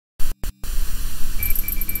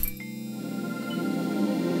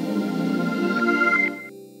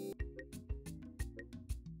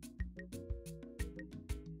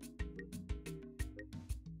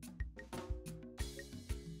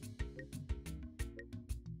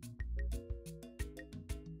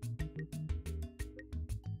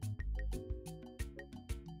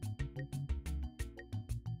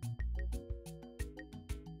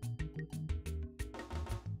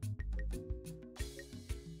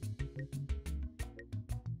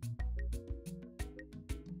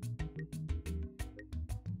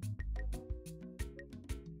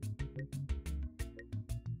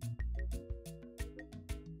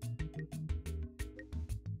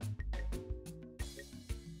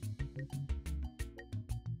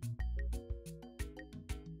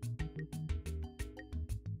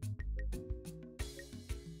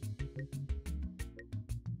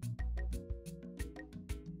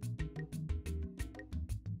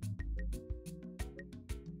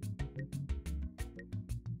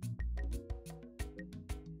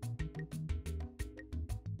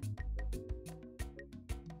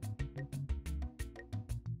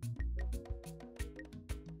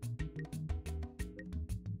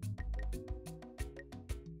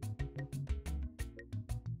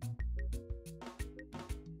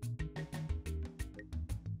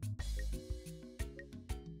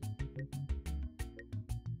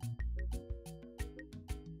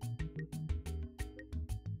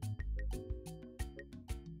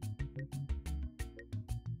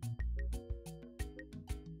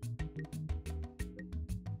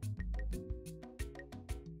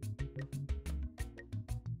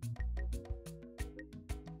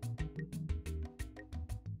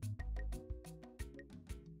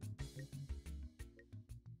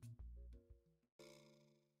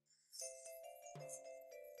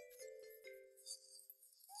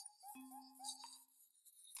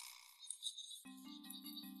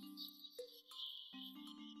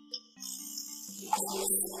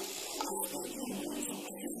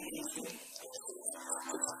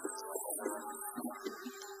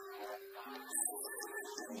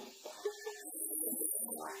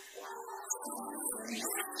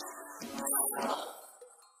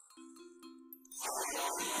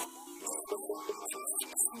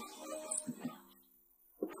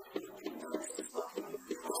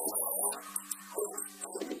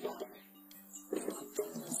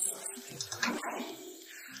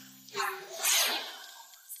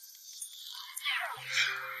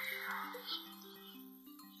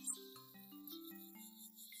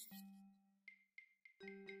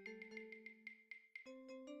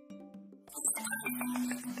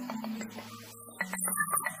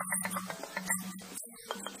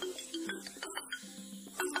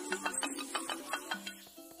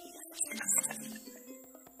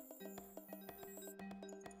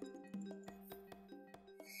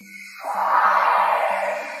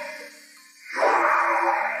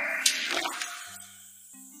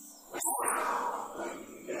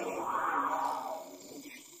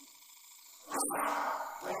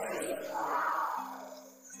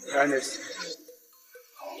Ernest.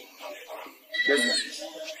 Yes.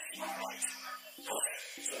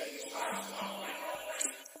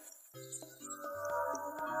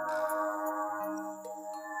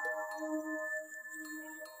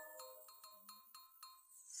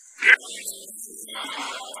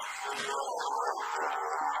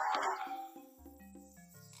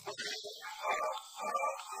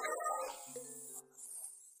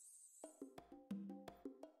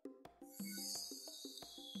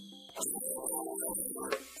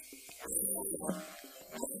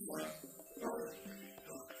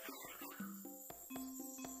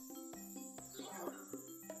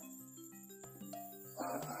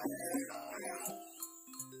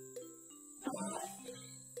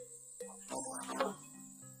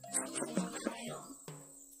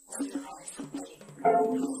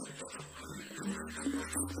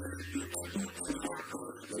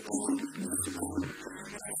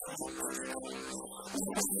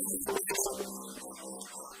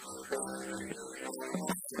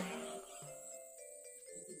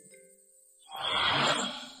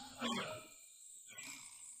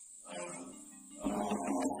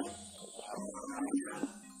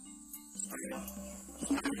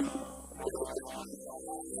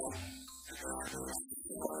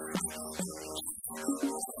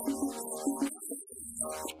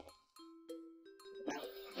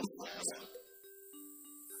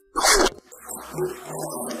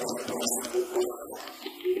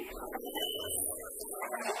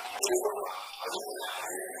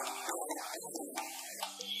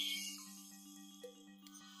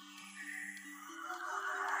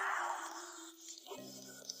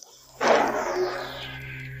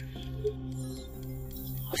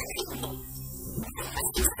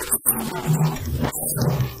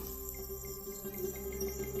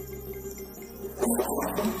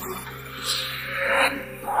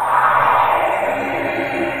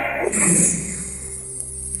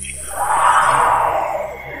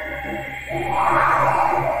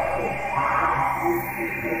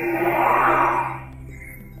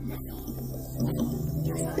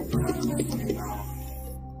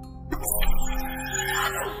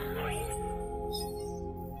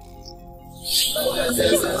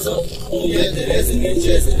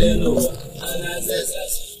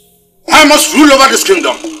 I must rule over this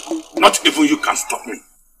kingdom. Not even you can stop me.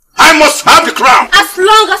 I must have the crown. As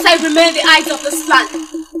long as I remain the eyes of this land,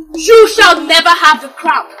 you shall never have the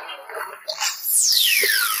crown.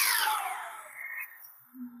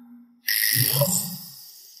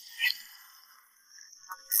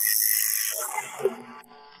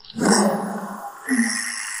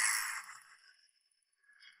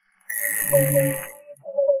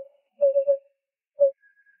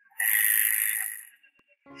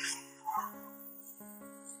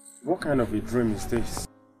 What kind of a dream is this?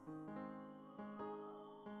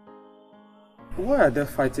 Why are they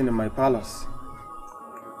fighting in my palace?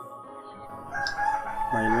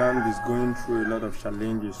 My land is going through a lot of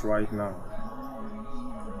challenges right now,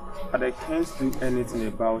 but I can't do anything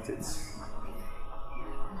about it.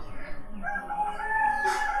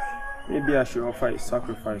 Maybe I should offer a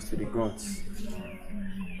sacrifice to the gods.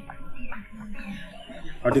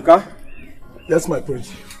 Adika? Yes, my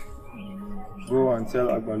prince. Go and tell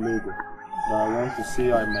Agbalogo that I want to see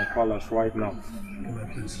her in my palace right now. Okay, my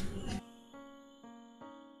prince.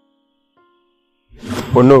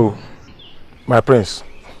 Oh no, my prince.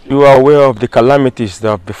 You are aware of the calamities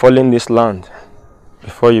that have befallen this land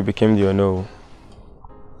before you became the Ono.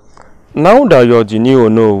 Now that you're the new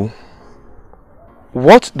Ono,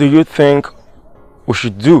 what do you think we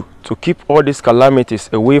should do to keep all these calamities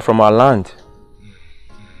away from our land.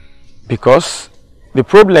 Because the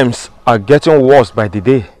problems are getting worse by the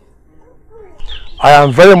day. I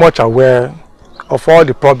am very much aware of all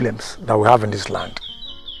the problems that we have in this land.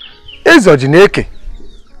 Ezojineke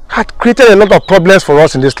had created a lot of problems for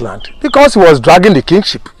us in this land because he was dragging the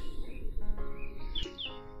kingship.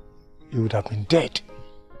 He would have been dead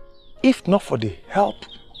if not for the help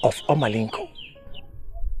of Omalingo.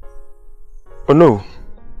 Oh no,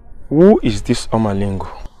 who is this Omalingo?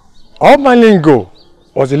 Omalingo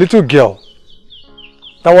was a little girl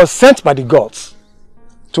that was sent by the gods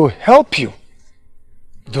to help you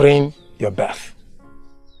during your birth.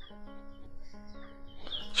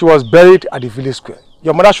 She was buried at the village square.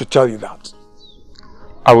 Your mother should tell you that.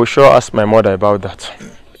 I will sure ask my mother about that.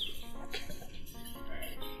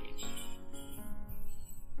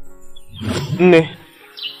 Nne,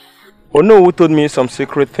 Onowu told me some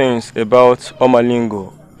secret things about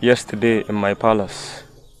Omalingo yesterday in my palace.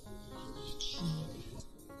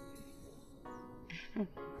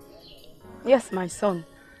 Yes, my son.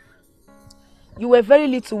 You were very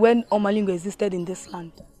little when Omalingo existed in this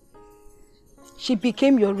land. She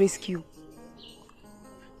became your rescue.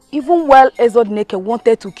 Even while Ezodneke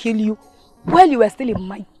wanted to kill you while you were still in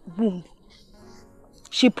my womb,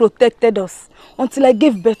 she protected us until I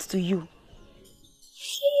gave birth to you.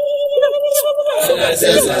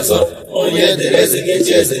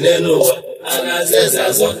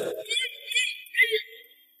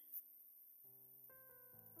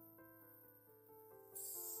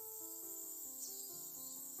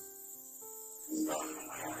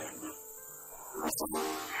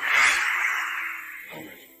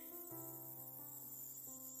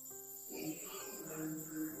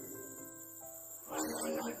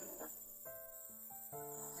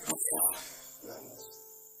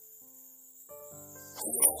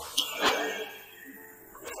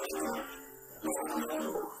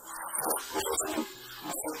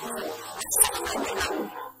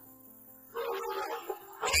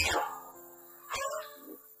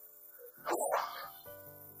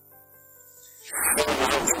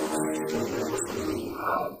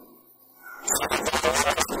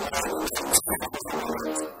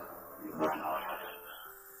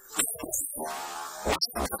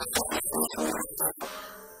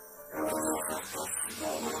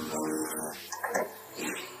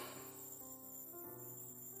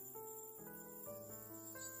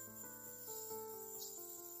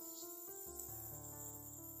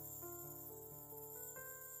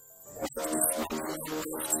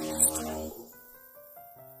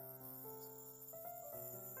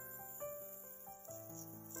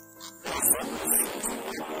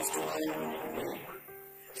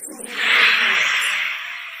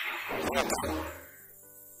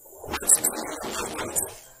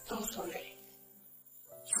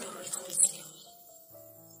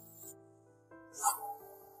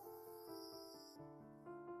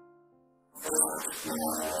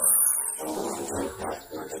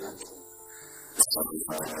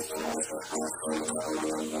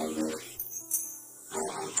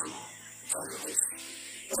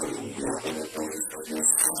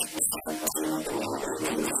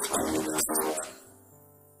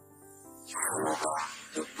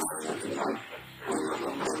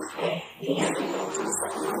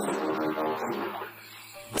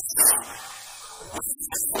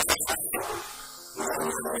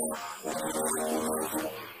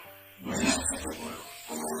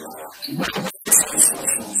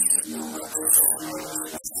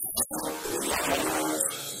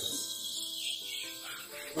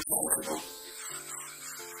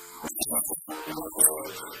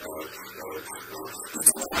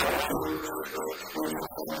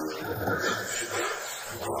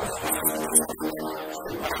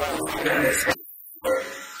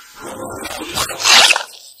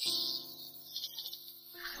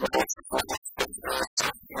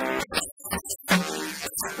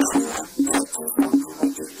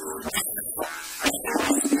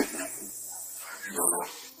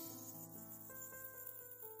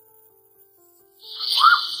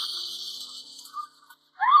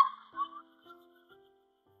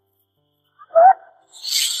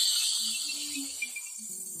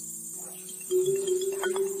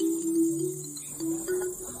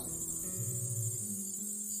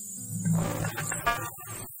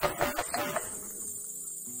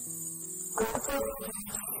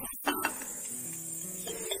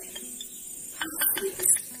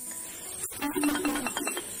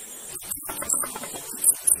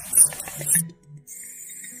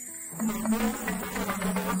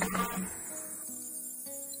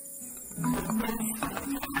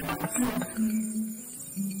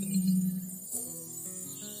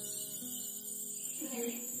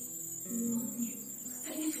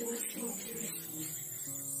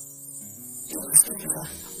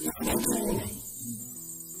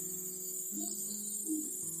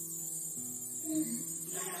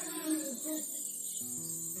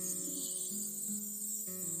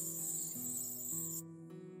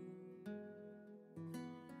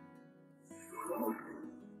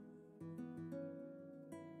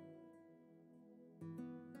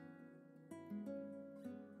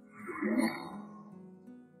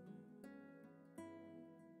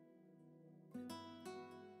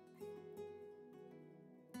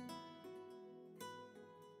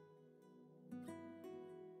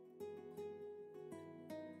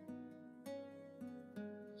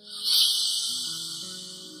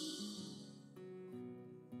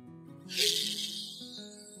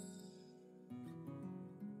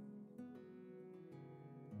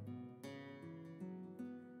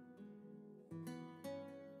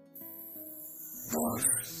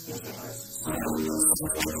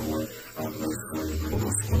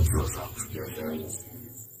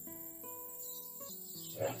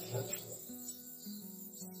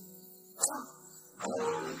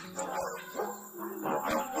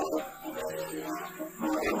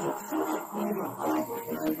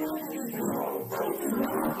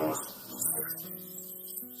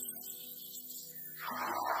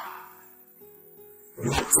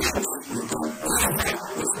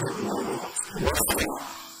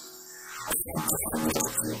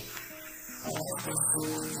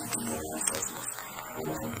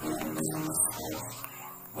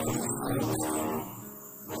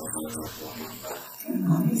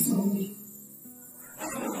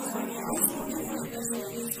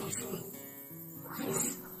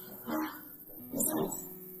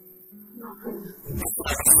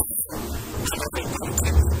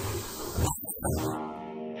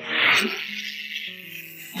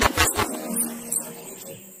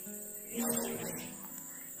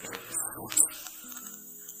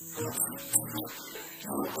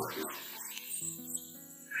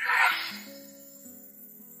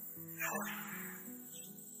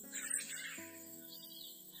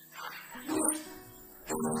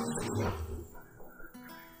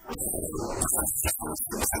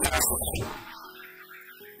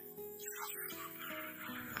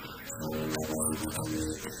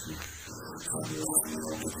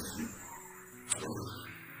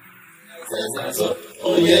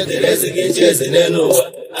 Onye Teresa que chese neno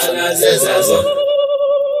ala sensazo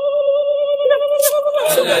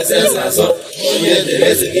onye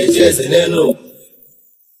Teresa que chese neno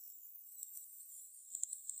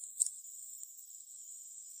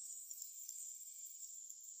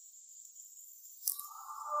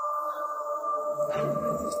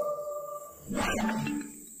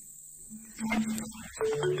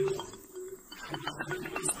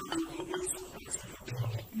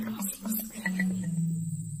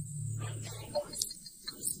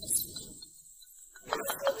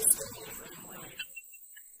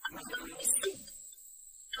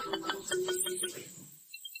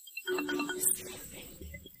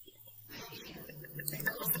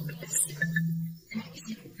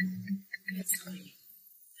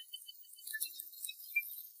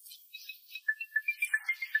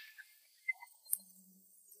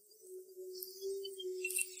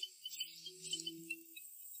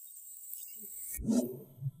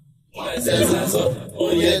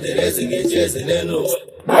onye Teresa que chese neno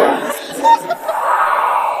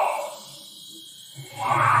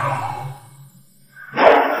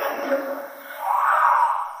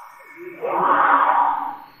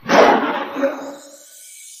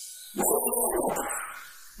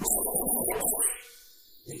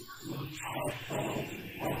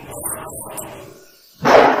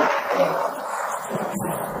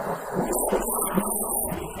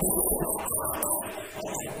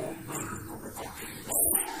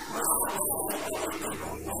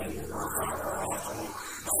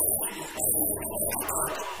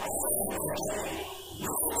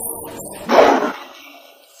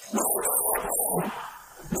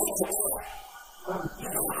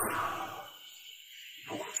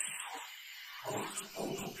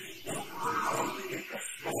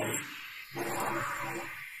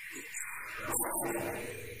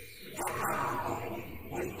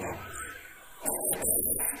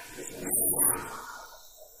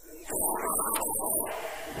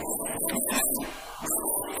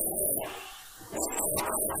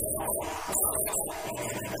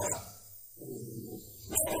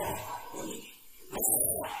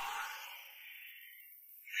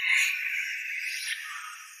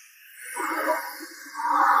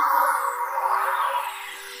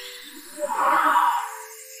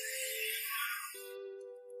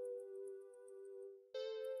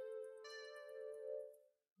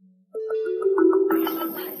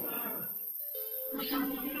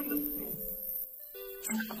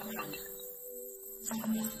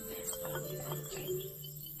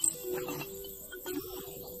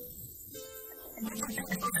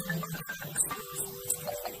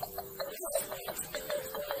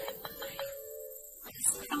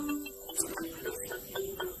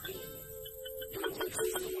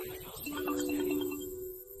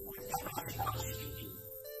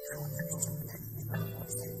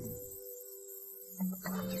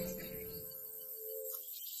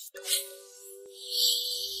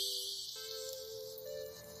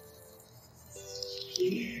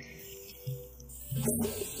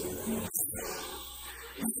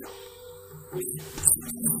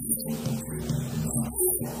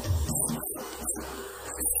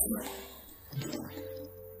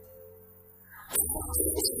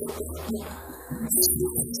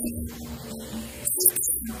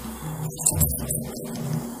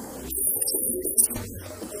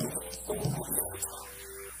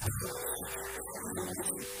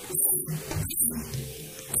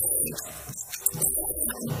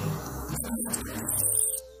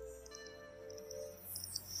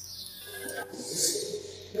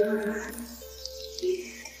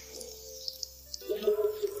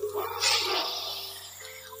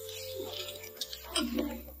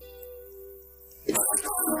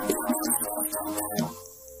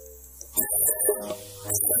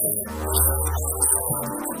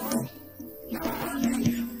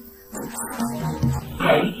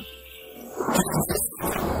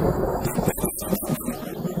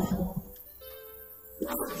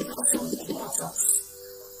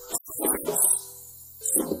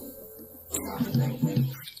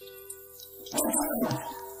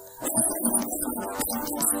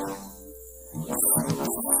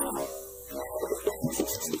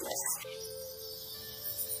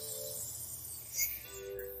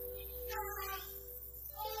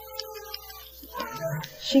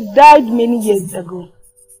She died many years ago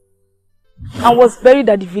and was buried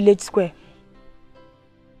at the village square.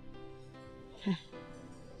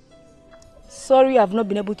 Sorry I've not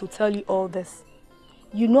been able to tell you all this.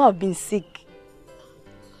 You know I've been sick.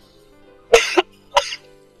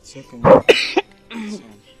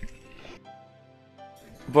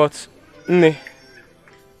 But, Nne,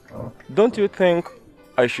 don't you think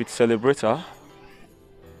I should celebrate her?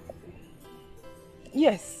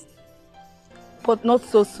 Yes, but not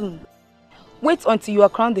so soon. Wait until you are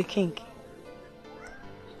crowned the king.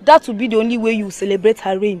 That will be the only way you will celebrate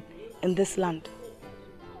her reign in this land.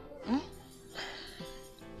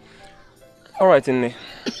 Alright, Nne.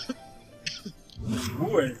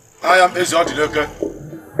 I am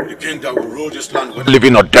Eziotineke, the king that will rule this land whether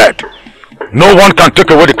living or dead. No one can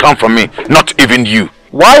take away the crown from me, not even you.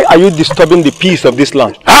 Why are you disturbing the peace of this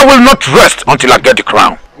land? I will not rest until I get the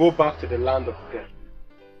crown. Go back to the land of death.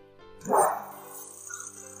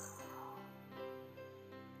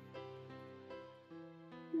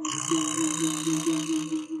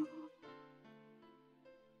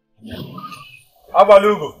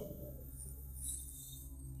 Abalugo.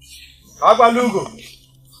 Abalugo.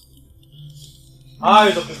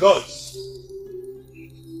 Eyes of the gods.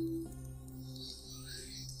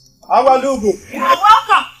 Abalugo. You are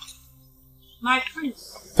welcome, my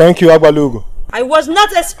prince. Thank you, Agbalugo. I was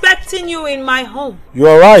not expecting you in my home. You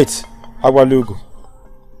are right, Agbalugo.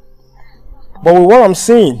 But with what I'm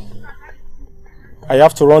seeing, I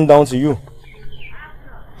have to run down to you.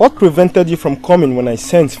 What prevented you from coming when I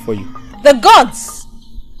sent for you? The gods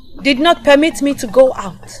did not permit me to go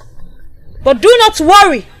out. But do not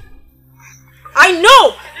worry. I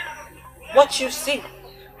know what you see.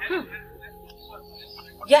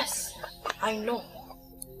 Yes, I know.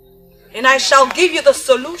 And I shall give you the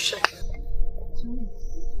solution.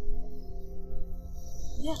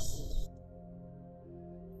 Yes.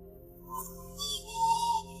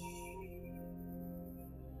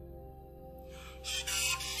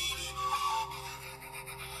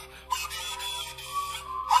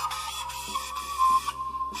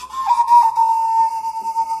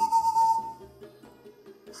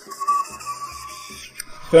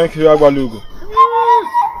 Thank you, Agbalugo.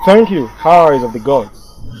 Thank you, eyes of the gods.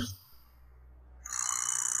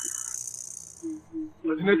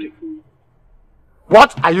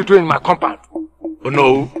 What are you doing in my compound? Oh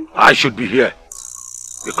no, I should be here.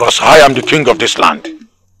 Because I am the king of this land.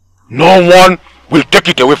 No one will take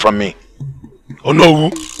it away from me. Oh no,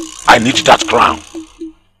 I need that crown.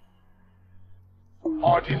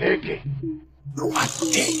 Odineke, you are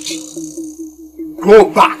dead.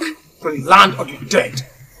 Go back to the land of the dead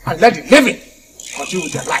and let the living continue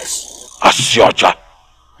with their lives. Asioja.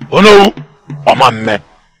 Oh no, Omame.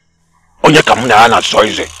 Onye kamuna na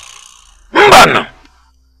soize. Mbana.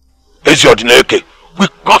 Eziotineke, we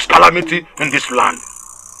cause calamity in this land.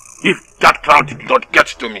 if that crown did not get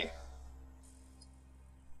to me.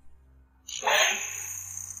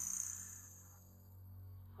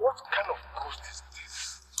 What kind of ghost is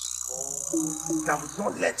this that will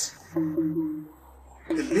not let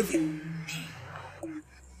the living be?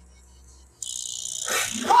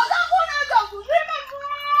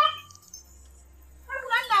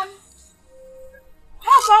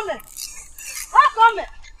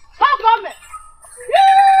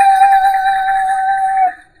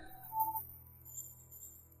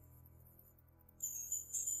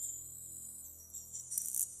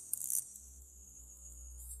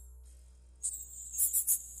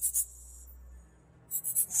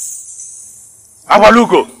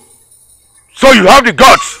 Awalugo, so you have the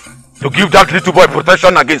guts to give that little boy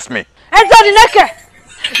protection against me. You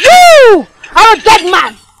are a dead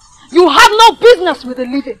man. You have no business with the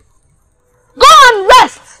living. Go and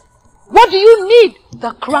rest. What do you need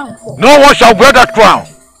the crown for? No one shall wear that crown.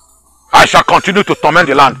 I shall continue to torment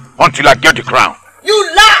the land until I get the crown. You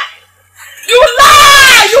lie! You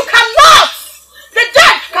lie! You cannot! The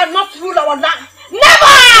dead cannot rule our land.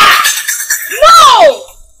 Never! No!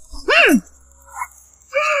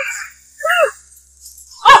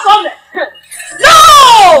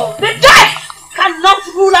 No! The dead cannot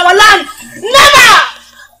rule our land. Never!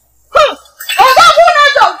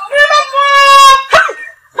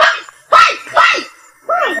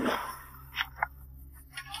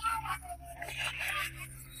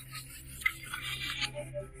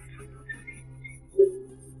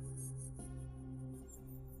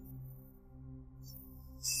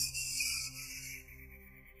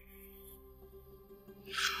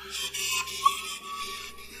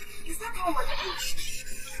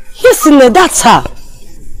 Yes, that's her.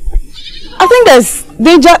 I think there's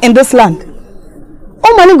danger in this land.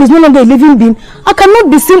 Omalingo is no longer a living being. I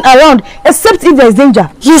cannot be seen around except if there is danger.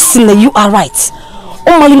 Yes, you are right.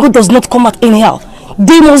 Omalingo does not come out anyhow.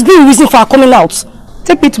 There must be a reason for her coming out.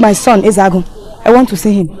 Take me to my son, Ezagun. I want to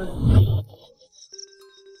see him.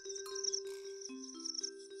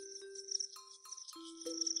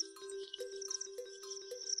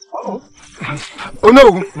 Oh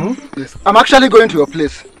no! Yes. I'm actually going to your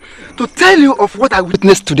place to tell you of what I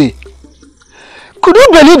witnessed today. Could you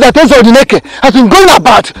believe that Ezodineke has been going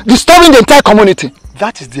about disturbing the entire community?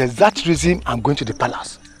 That is the exact reason I'm going to the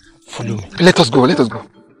palace. Follow me. Let us go, let us go.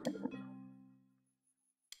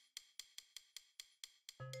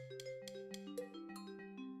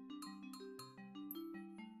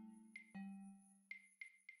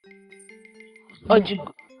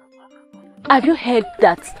 Oju, have you heard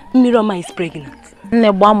that Miroma is pregnant?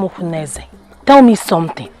 Tell me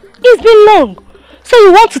something. It's been long. So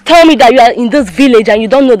you want to tell me that you are in this village and you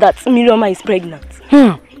don't know that Miroma is pregnant?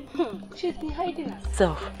 She's been hiding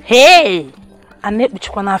herself. Hey!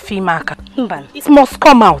 It must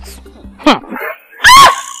come out.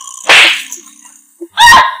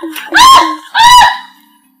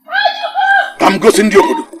 Come go send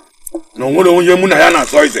you. No one on your munayana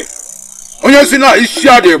soise. On your sinner is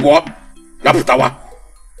shade boy. Yaputawa.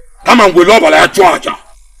 Come and we love a Georgia.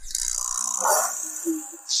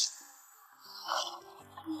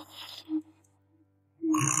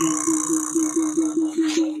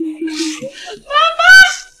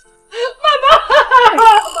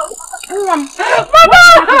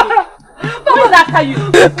 Mama, after you.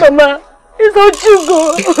 Mama, it's Ojugo.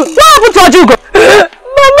 What happened to Ojugo?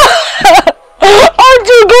 Mama,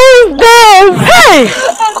 Ojugo is dead. Hey!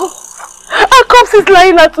 Our corpse is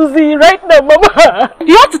lying at Uzi right now, Mama.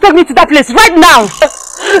 You have to take me to that place right now.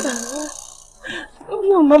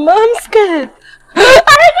 No, Mama, I'm scared.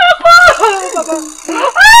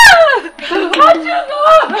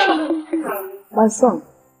 My son,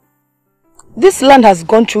 this land has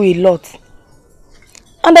gone through a lot.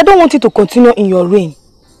 And I don't want it to continue in your reign.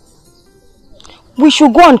 We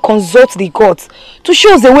should go and consult the gods to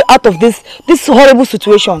show us the way out of this horrible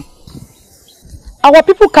situation. Our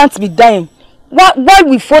people can't be dying while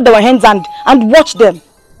we fold our hands and watch them.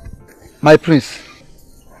 My prince,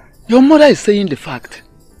 your mother is saying the fact.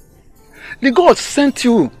 The gods sent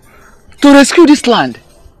you to rescue this land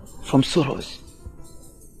from sorrows.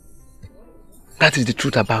 That is the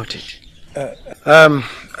truth about it.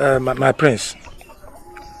 My prince,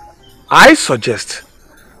 I suggest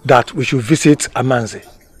that we should visit Amanze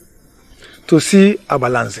to see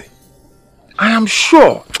Abalanze. I am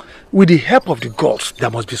sure with the help of the gods there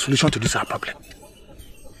must be a solution to this our problem.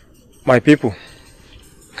 My people,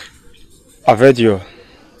 I've heard you,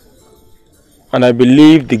 and I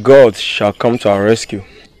believe the gods shall come to our rescue.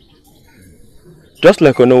 Just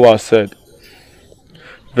like Onowa said,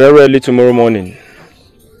 very early tomorrow morning,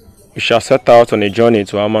 we shall set out on a journey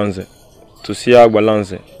to Amanze to see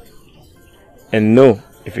Agbalanze and know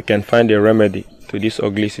if you can find a remedy to this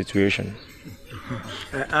ugly situation.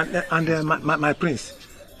 My prince,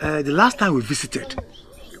 the last time we visited,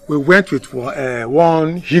 we went with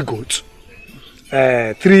one he-goat,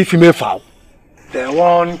 3 female fowl, then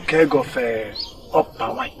 1 keg of up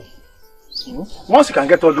wine. Once you can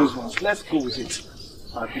get all those ones, let's go with it.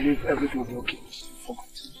 I believe everything will be okay.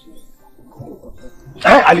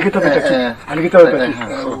 Alligator pepper too. Alligator pepper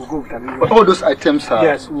too. We'll go with alligator. But all those items are...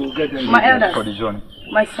 Yes, we'll get them for the journey.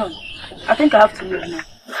 My son, I think I have to leave now.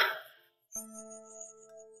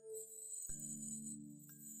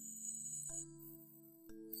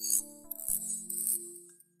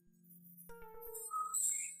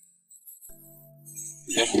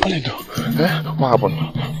 What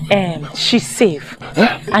happened? She's safe.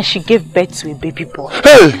 And she gave birth to a baby boy.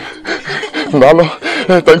 Hey! Nalo,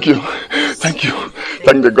 thank you. Thank you.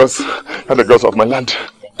 Thank the gods and the gods of my land.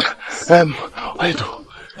 Let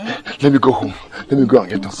me go home. Let me go and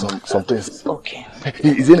get us some things. Okay.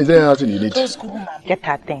 Is there anything else you need? Just go home and get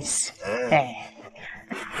her things. Thank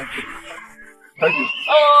you.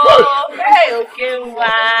 Oh, hey, okay,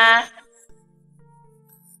 ma.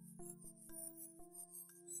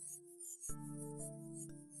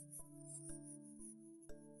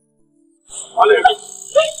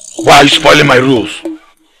 Why are you spoiling my rules?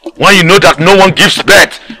 When you know that no one gives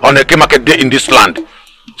birth on a market day in this land.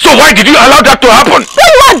 So why did you allow that to happen?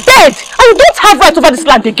 Then you are dead and you don't have right over this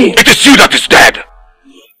land again. It is you that is dead.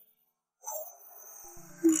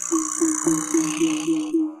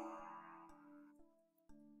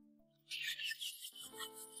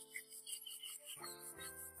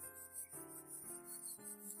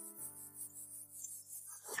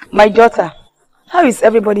 My daughter, how is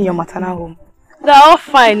everybody in your maternal home? They're all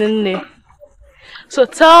fine, Nne. So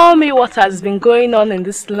tell me what has been going on in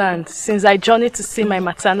this land since I journeyed to see my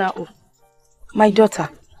maternal home. My daughter,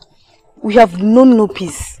 we have known no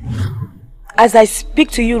peace. As I speak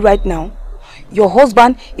to you right now, your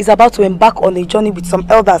husband is about to embark on a journey with some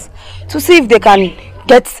elders to see if they can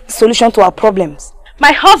get solution to our problems.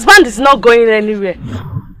 My husband is not going anywhere.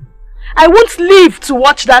 I won't leave to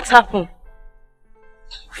watch that happen.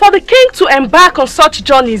 For the king to embark on such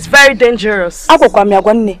journey is very dangerous. I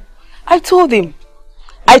told him.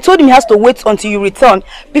 I told him he has to wait until you return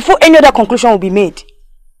before any other conclusion will be made.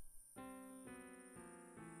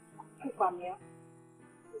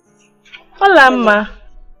 Olamma.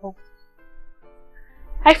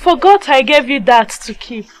 I forgot I gave you that to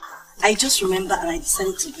keep. I just remember and I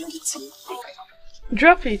decided to bring it to you.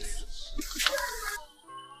 Drop it.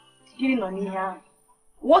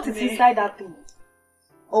 What is inside that thing?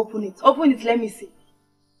 Open it. Open it, let me see.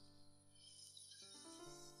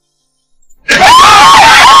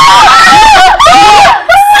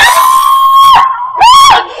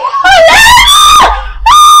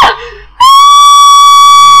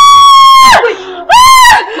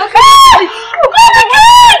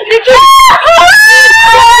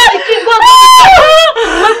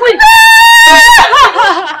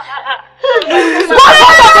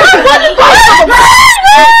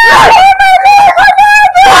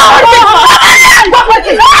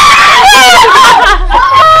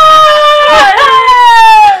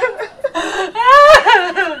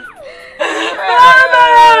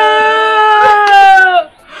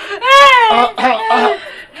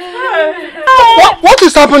 What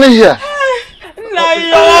is happening here?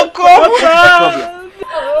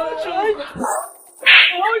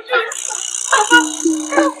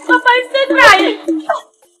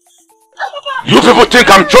 You people think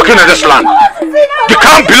I'm joking in this land? The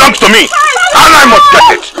crown belongs to me, and I must get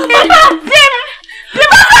it.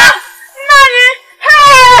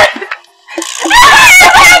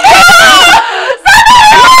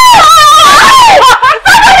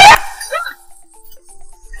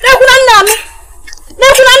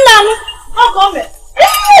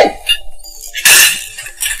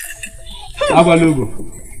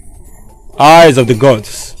 Eyes of the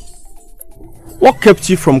gods, what kept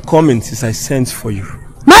you from coming since I sent for you?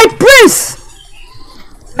 My prince!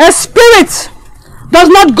 A spirit does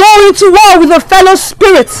not go into war with a fellow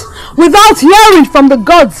spirit without hearing from the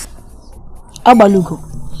gods. Abalugo,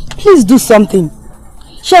 please do something.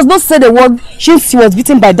 She has not said a word since she was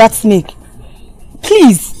bitten by that snake.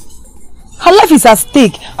 Please. Her life is at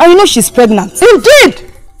stake and you know she's pregnant.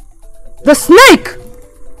 Indeed! The snake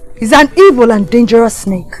is an evil and dangerous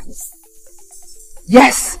snake.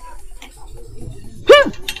 Yes.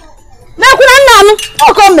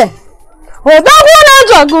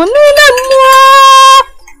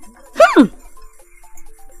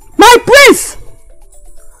 My prince,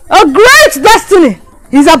 a great destiny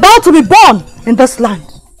is about to be born in this land.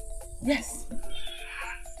 Yes.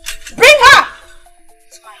 Bring her!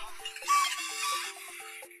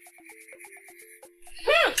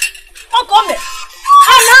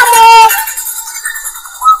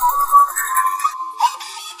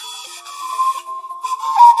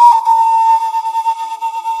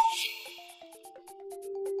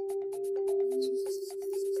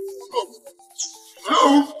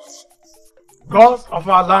 God of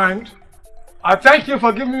our land, I thank you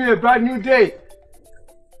for giving me a brand new day.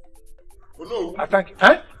 Oh no. I thank you.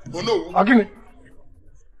 Eh? Oh no. Agini.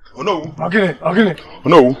 Oh no. Agini. Agini. Oh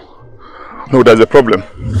no. No, there's a problem.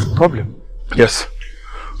 Problem? Yes.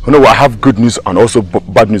 Oh no, I have good news and also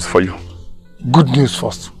bad news for you. Good news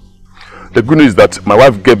first. The good news is that my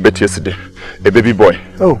wife gave birth yesterday, a baby boy.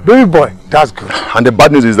 Oh, baby boy. That's good. And the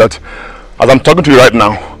bad news is that, as I'm talking to you right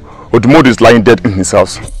now, Odumodu is lying dead in his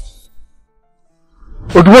house.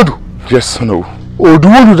 Odumodu? Yes, no.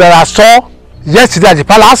 Odumodu that I saw yesterday at the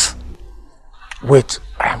palace? Wait,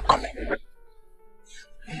 I am coming.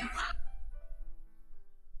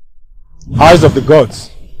 Eyes of the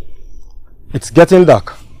gods. It's getting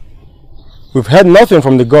dark. We've heard nothing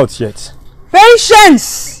from the gods yet.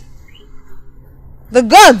 Patience! The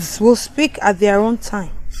gods will speak at their own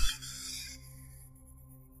time.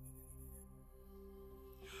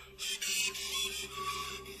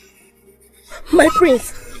 My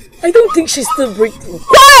prince, I don't think she's still breathing.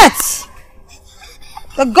 Quiet!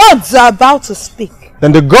 The gods are about to speak.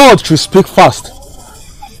 Then the gods should speak fast.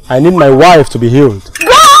 I need my wife to be healed.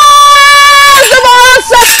 Gods of our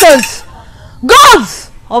ancestors!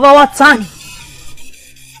 Gods of our time!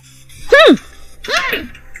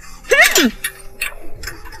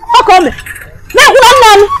 How come?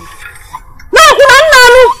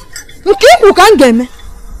 Nkiku kan geme.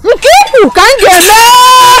 Nkiku kan geme.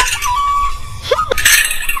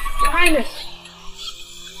 Your Highness.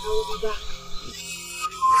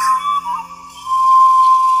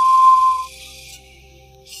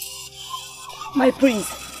 My prince,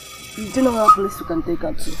 you do not have a place you can take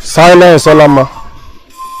her to. Silence, Olama.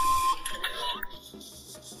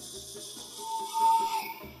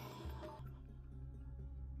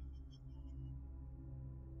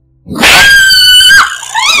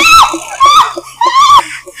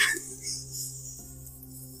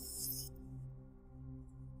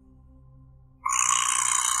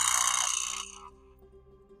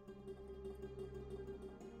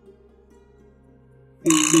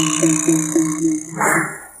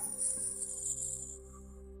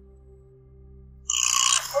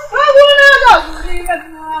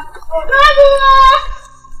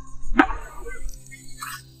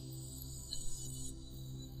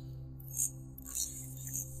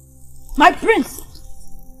 My prince,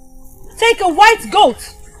 take a white goat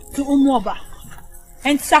to Umuoba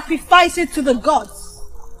and sacrifice it to the gods.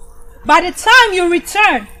 By the time you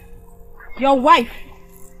return, your wife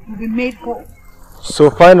will be made whole.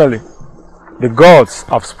 So finally, the gods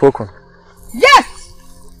have spoken. Yes,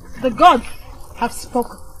 the gods have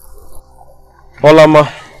spoken.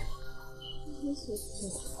 Olama,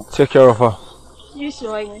 take care of her. Yes,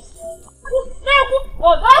 Your Highness.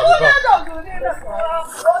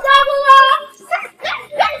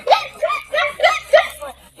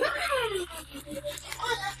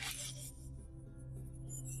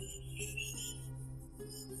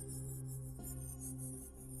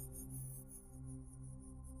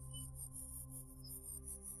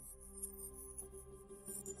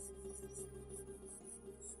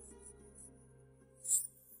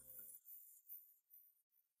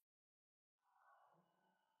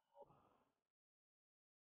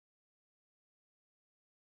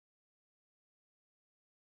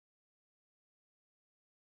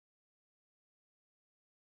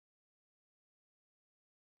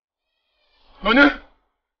 Nonye!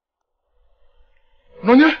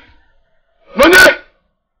 Nonye! Nonye!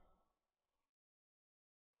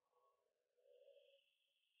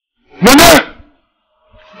 Nonye!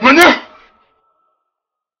 Nonye!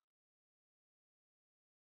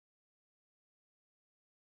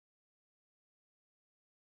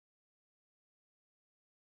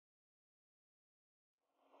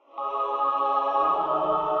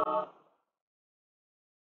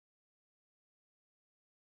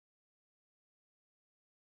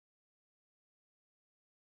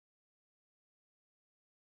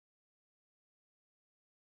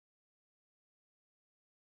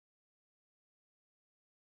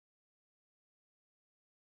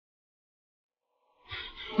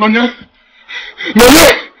 Nonye!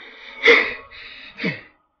 Nonye!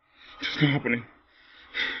 It's not happening.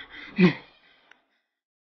 No.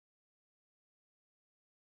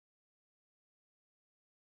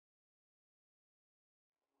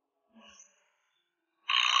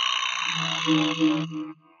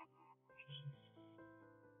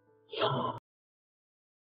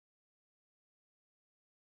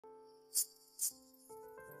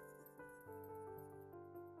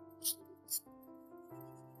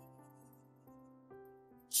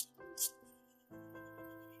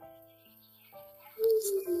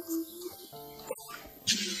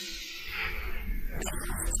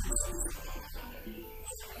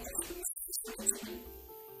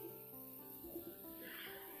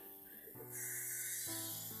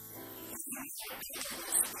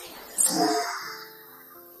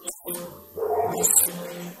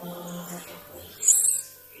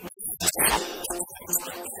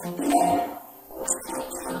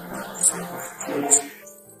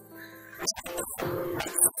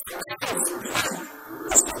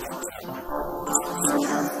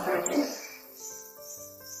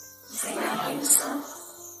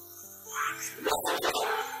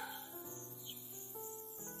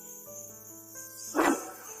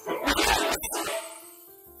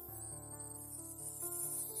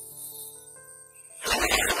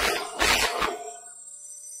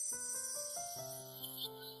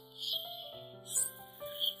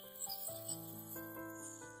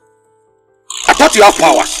 Because you have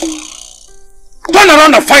powers. Turn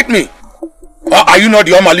around and fight me. Or are you not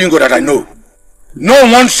the Omalingo that I know?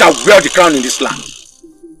 No one shall wear the crown in this land.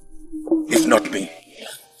 If not me.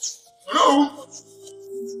 Hello?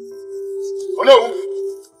 Hello?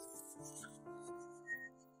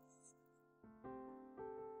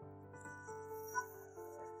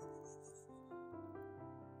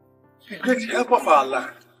 The great help of our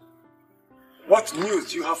land. What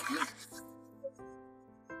news do you have for me?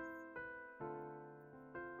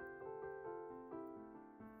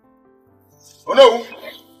 Oh no!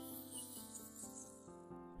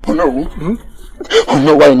 Oh no! Oh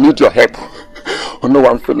no, I need your help. Oh no,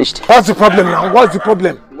 I'm finished. What's the problem now? What's the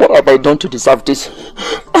problem? What have I done to deserve this?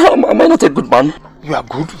 Am I not a good man? You are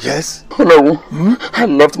good, yes. Oh no, I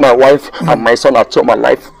left my wife and my son at home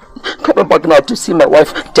alive. Coming back now to see my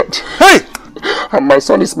wife dead. Hey! And my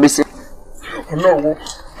son is missing. Oh no,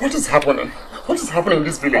 what is happening? What is happening in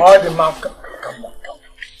this village? All the man, come on.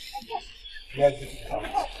 Yes, come.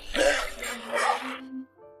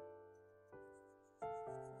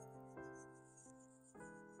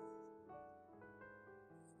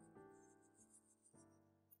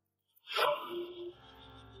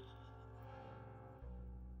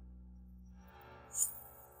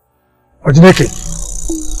 Ojineke,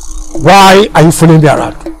 why are you following me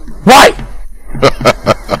around? Why?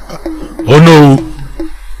 Oh no,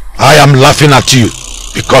 I am laughing at you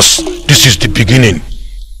because this is the beginning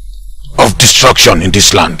of destruction in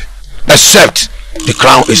this land. Except the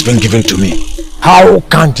crown is being given to me. How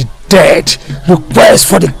can the dead request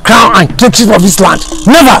for the crown and kingship of this land?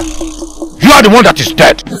 Never! You are the one that is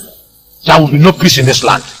dead. There will be no peace in this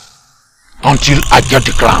land until I get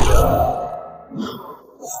the crown.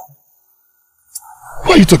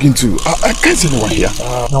 Who are you talking to? I can't see no one here.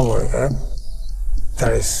 Don't worry,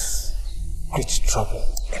 there is great trouble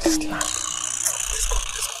in this land.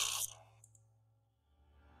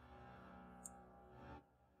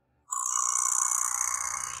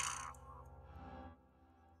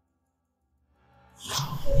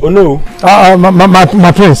 Oh no.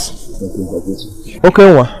 My prince.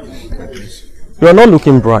 Okay, you are not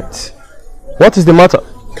looking bright. What is the matter?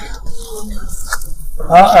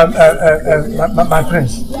 My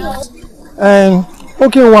prince.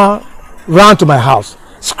 Okenwa ran to my house,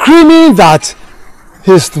 screaming that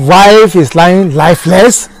his wife is lying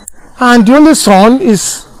lifeless and the only son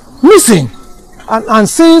is missing. And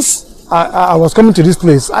since I was coming to this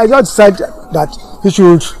place, I just decided that he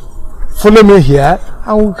should follow me here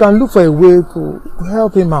and we can look for a way to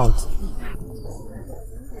help him out.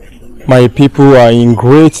 My people are in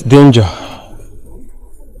great danger.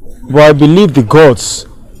 But I believe the gods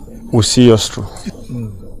will see us through.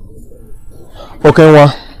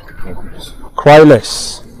 Okenwa, cry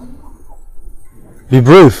less. Be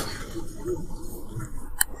brave.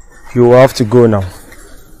 You will have to go now.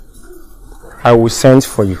 I will send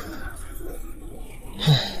for you.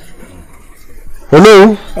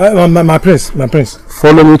 Hello? My prince.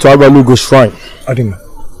 Follow me to Abalugo shrine. Adima.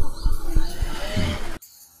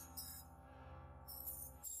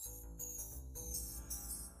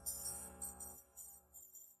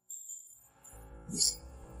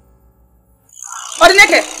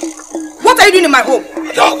 Odineke, what are you doing in my home?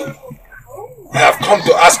 Dog, I have come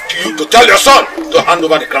to ask you to tell your son to hand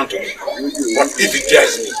over the crown to me. But if he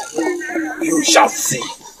dares me, you shall see.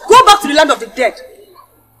 Go back to the land of the dead.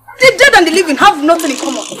 The dead and the living have nothing in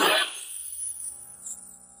common.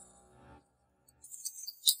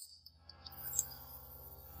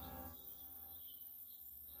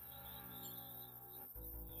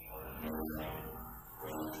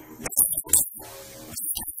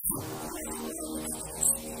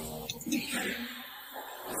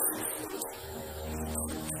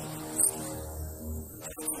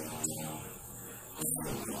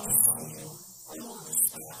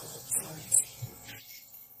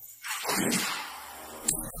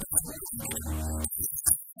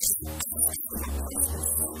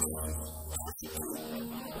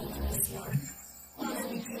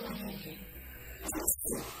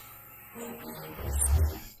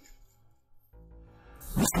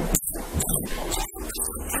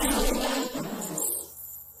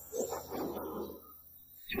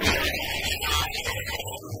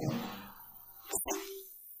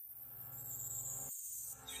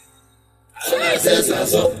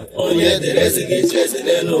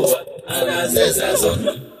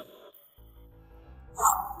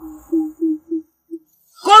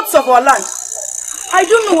 Gods of our land, I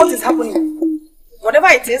don't know what is happening. Whatever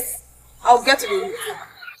it is, I'll get to the root.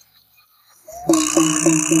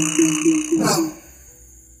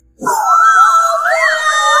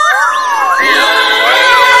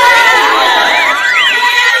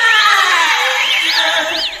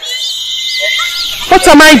 What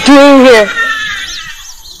am I doing here?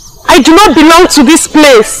 I do not belong to this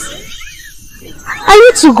place. I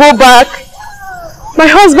need to go back. My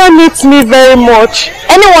husband needs me very much.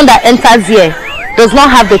 Anyone that enters here does not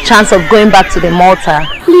have the chance of going back to the Malta.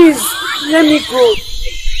 Please, let me go.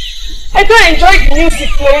 I don't enjoy the music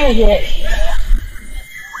playing here.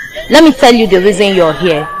 Let me tell you the reason you're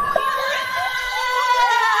here.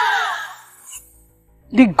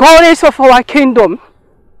 The goddess of our kingdom,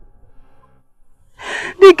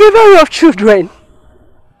 the giver of children.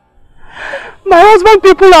 My husband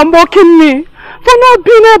people are mocking me for not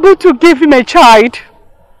being able to give him a child.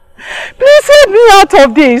 Please help me out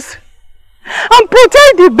of this and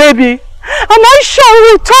protect the baby, and I shall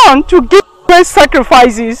return to give great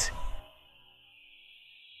sacrifices.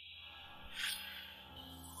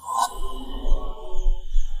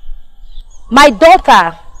 My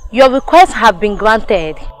daughter, your requests have been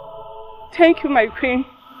granted. Thank you, my queen.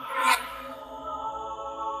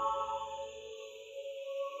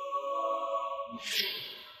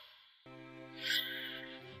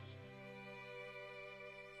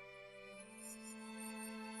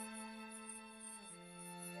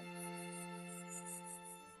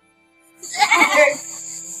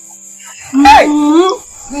 Hey!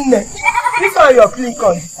 These are your clean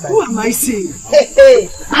cons. Who am I seeing? Hey!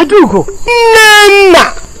 Adugo!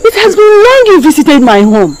 Nana! It has been long you visited my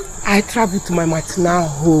home. I traveled to my maternal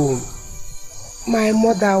home. My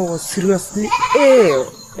mother was seriously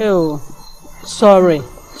ill. Oh, sorry.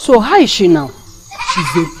 So how is she now?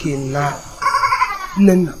 She's okay now.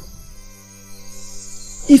 Nana.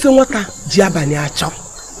 If you want to jabani acho,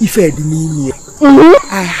 if I didn't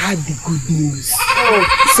I had the good news.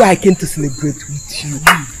 So I came to celebrate with you.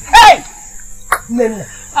 Hey! Nana.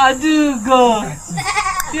 Adugo.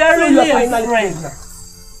 You are really a friend.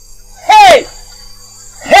 Hey!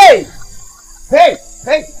 Hey! Hey!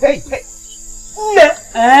 Hey! Hey! Hey! Ne?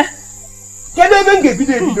 Can I even get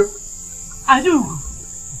video? Adugo.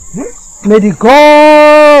 May the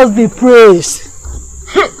gods be praised.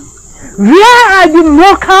 Where are the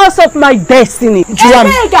mockers of my destiny?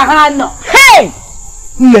 Hey!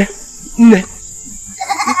 Ne! Ne!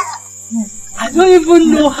 I don't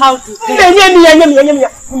even know how to say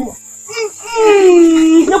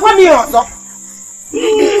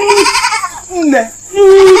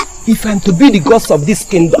if I'm to be the gods of this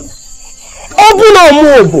kingdom,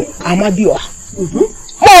 Obu Amadio.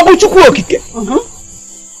 Mobu Chukwu Okike.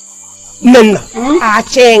 Nena,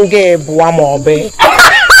 achenge buamobe.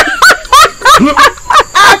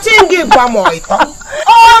 Achenge buamoito.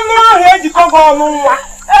 Oh no, head you come on.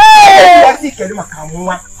 Hey! What's it called?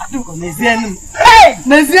 Makamwa. Adugo Nigerian. Hey!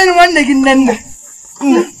 Nigerian one again.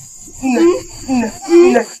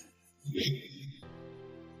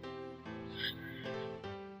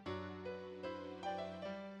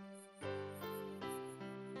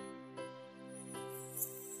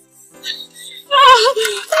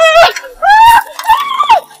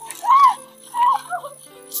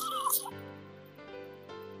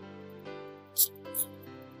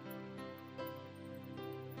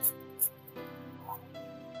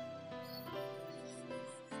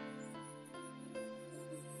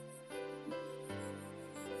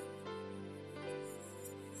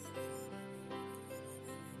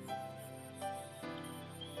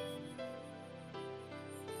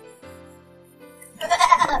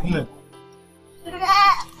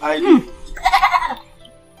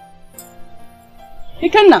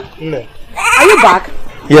 Ikenna, are you back?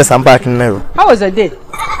 Yes, I'm back now. How was the day?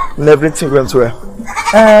 Everything went well.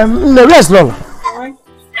 No, rest long.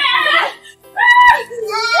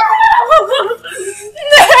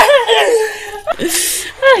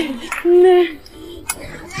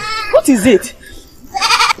 What is it?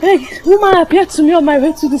 Hey, woman appeared to me on my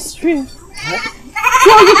way to the stream.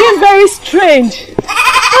 You are looking very strange.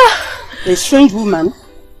 A strange woman?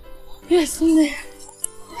 Yes,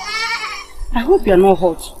 I hope you are not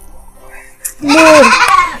hot. No.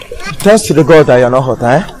 Thanks to the God that you are not hot,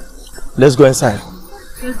 eh? Let's go inside.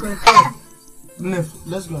 Let's go inside. No,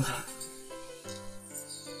 let's go inside.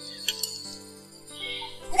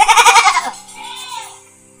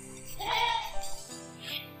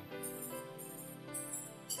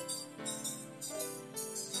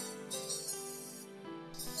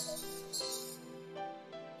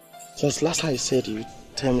 Since last time you said you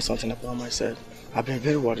tell me something about myself, I've been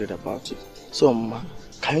very worried about it. So, Ma,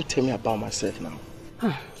 can you tell me about myself now?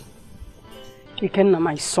 Ikenna,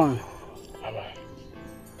 my son.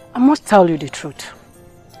 I must tell you the truth.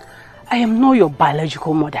 I am not your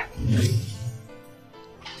biological mother.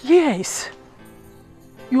 Yes.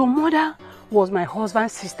 Your mother was my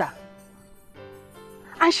husband's sister.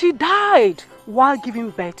 And she died while giving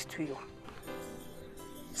birth to you.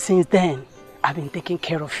 Since then, I've been taking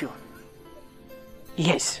care of you.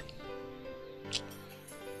 Yes.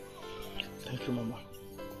 Thank you, Mama.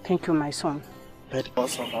 Thank you, my son. May the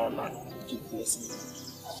gods of our land bless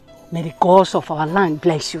me. May the gods of our land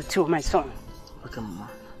bless you too, my son. Okay, Mama.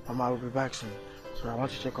 Mama, I will be back soon. So I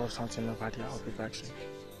want to check out something over there. I'll be back soon.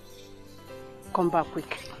 Come back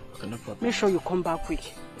quick. Okay, no problem. Make sure you come back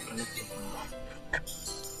quick. Okay, no problem.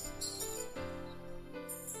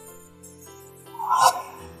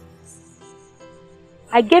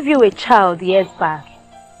 I gave you a child years back,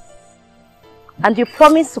 and you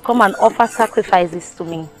promised to come and offer sacrifices to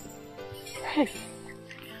me. Hey,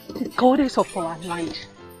 the goddess of our land,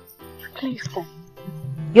 please come.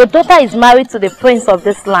 Your daughter is married to the prince of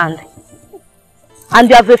this land, and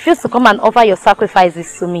you have refused to come and offer your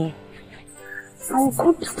sacrifices to me. I will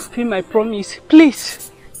come to fulfill my promise, please.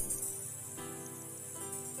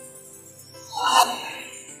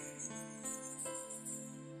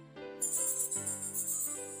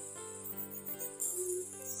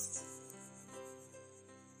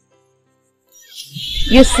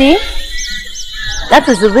 You see, that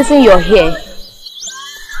is the reason you're here.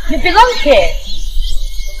 You belong here.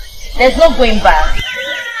 There's no going back.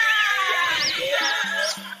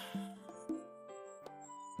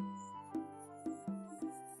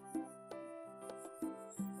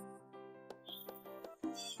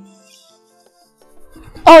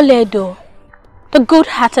 Oledo, the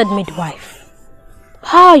good-hearted midwife.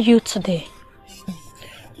 How are you today?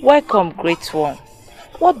 Welcome, great one.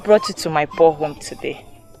 What brought you to my poor home today?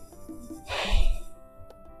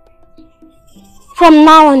 From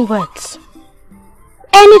now onwards,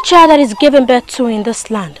 any child that is given birth to in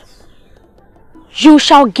this land, you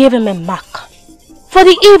shall give him a mark for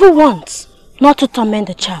the evil ones not to torment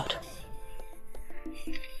the child.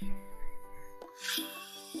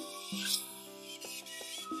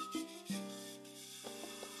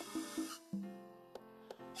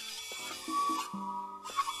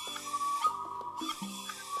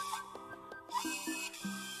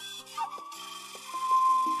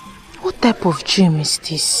 What type of dream is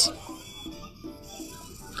this?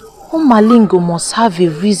 Omalingo must have a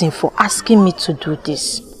reason for asking me to do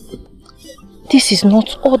this. This is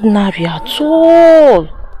not ordinary at all.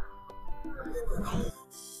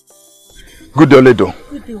 Good day, Oledo.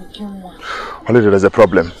 Oledo, there's a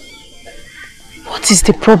problem. What is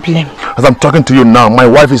the problem? As I'm talking to you now, my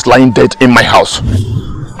wife is lying dead in my house.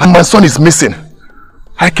 And my son is missing.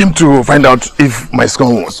 I came to find out if my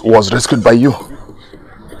son was rescued by you.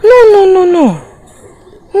 No.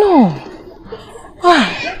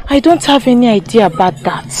 I don't have any idea about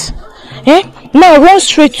that. Now I run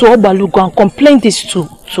straight to Obalugo and complain this to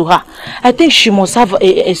her. I think she must have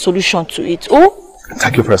a solution to it. Oh?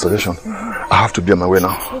 Thank you for your suggestion. I have to be on my way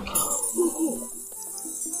now. Okay.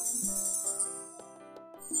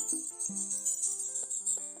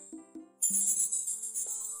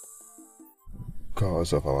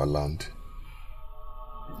 Gods of our land.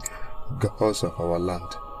 Gods of our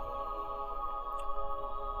land.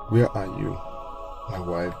 Where are you? My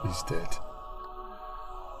wife is dead.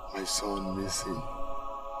 My son missing.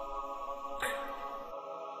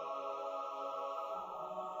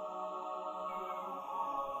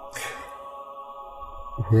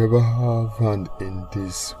 Whoever have hand in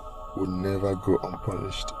this will never go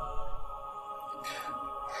unpunished.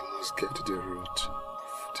 I must get to the root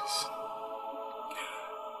of this.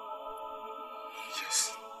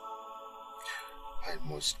 Yes. I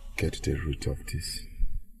must get to the root of this.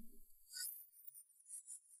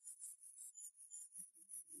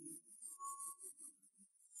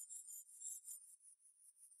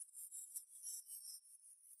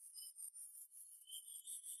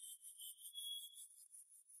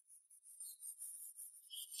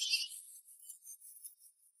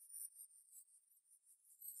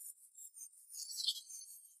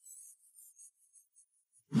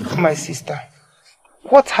 My sister,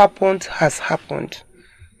 what happened has happened.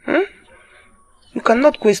 You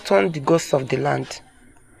cannot question the gods of the land.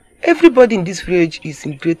 Everybody in this village is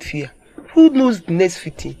in great fear. Who knows the next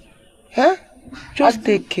fitting? Just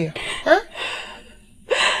take care.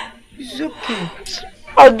 It's okay.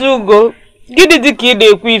 Adugo,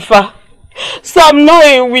 so I'm not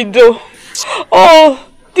a widow. Oh,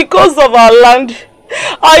 the gods of our land.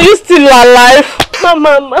 Are you still alive?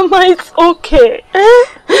 Mama, it's okay.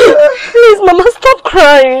 Please, Mama, stop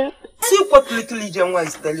crying. See what little Ijenwa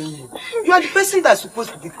is telling you. You are the person that's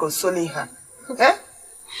supposed to be consoling her.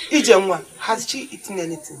 Ijenwa, has she eaten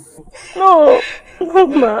anything? No,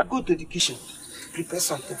 Mama. Go to the kitchen. Prepare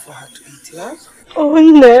something for her to eat, Oh,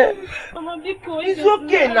 no. Mama, it's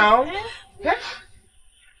okay now.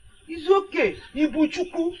 It's okay.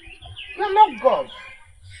 Ibuchuku, you're not God.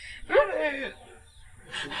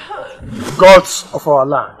 Gods of our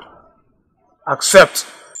land, accept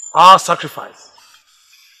our sacrifice.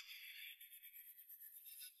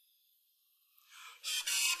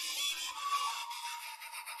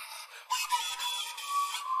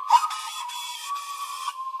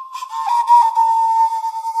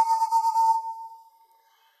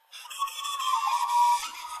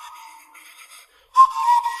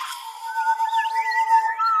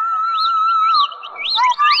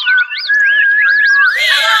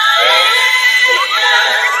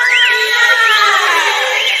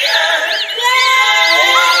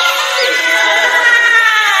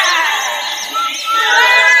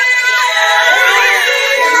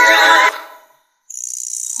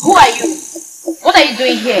 Who are you? What are you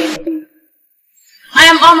doing here? I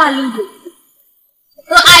am Omalingo,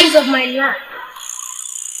 the eyes of my land.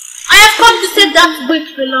 I have come to say that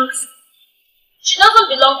which belongs. She doesn't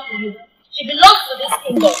belong to you. She belongs to this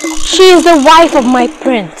kingdom. She is the wife of my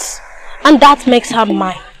prince, and that makes her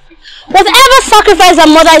mine. Whatever sacrifice her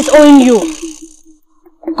mother is owing you,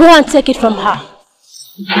 go and take it from her.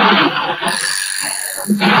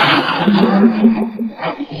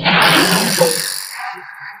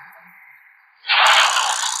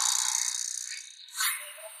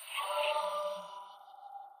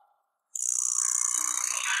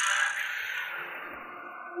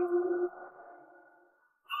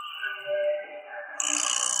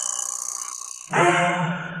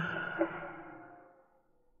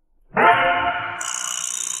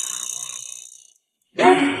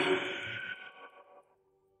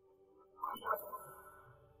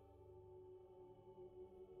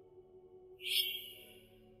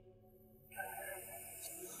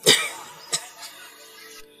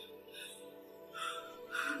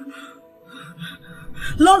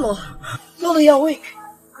 Lolo, you're awake.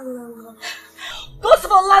 Ghost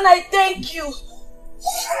of Allah, I thank you.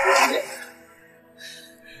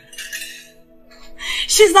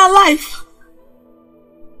 She's alive.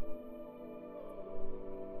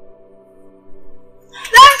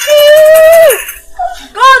 Thank you!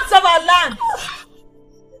 Gods of our land.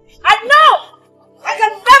 And now, I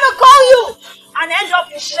can never call you and end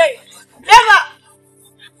up in shame.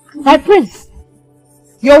 Never! My prince,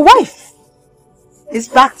 your wife is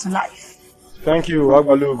back to life. Thank you,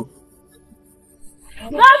 Agbalugu.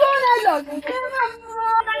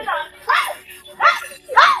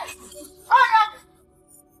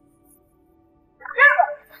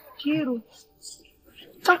 Kiru,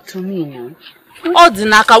 talk to me now.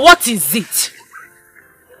 Odinaka, what is it?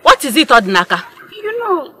 What is it, Odinaka? You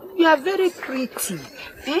know, you are very pretty,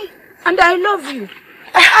 eh? And I love you.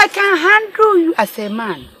 I can handle you as a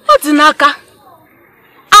man. Odinaka,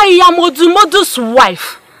 I am Odumodu's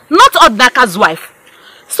wife, not Odinaka's wife.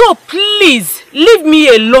 So please, leave me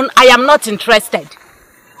alone. I am not interested.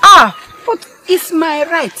 But it's my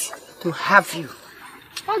right to have you.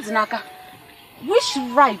 Odinaka, which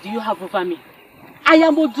right do you have over me? I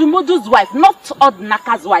am Odumodu's wife, not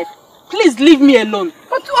Odinaka's wife. Please leave me alone.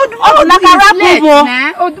 But Odumodu is late,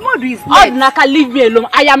 nah. Odumodu is late. Odinaka, leave me alone.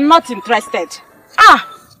 I am not interested.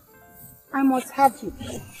 I must have you.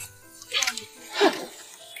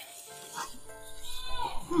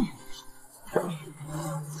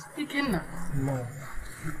 Ikenna. No.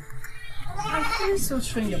 I'm feeling so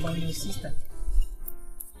strange about your sister.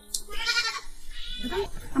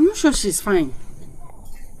 I'm not sure she's fine.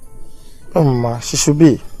 Ma, she should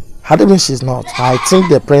be. Had it been she's not, I think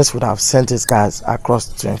the prince would have sent his guys across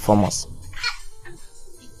to inform us.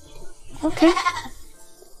 Okay.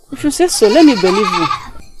 If you say so, let me believe you.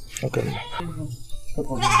 Okay.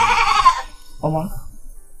 Mama,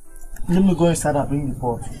 let me go inside and bring the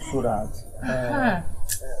pot so that.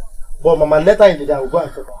 But Mama, later in the day I will go and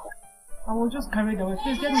check her. I will just carry it away.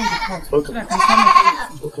 Please get me the pot. Okay. So that I can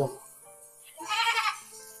come and Okay.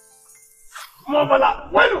 Mabala,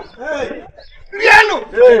 bueno. Hey. Riano.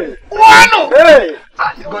 Hey. Wano. Hey.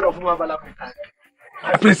 The God of Mabala.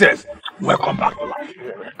 My princess, welcome back to life.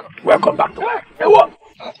 Welcome back to life. Hey, what?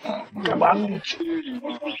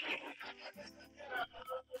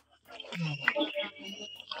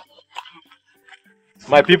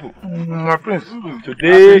 My people, My prince.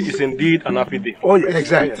 today is indeed an happy day. Oh, yes.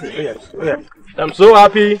 Exactly. Yes. I'm so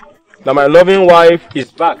happy that my loving wife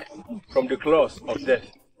is back from the claws of death.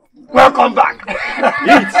 Welcome back.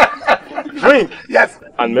 Eat, drink, Yes.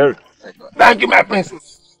 and marry. Thank you, my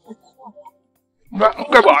princess.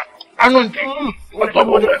 Okay, boy. I don't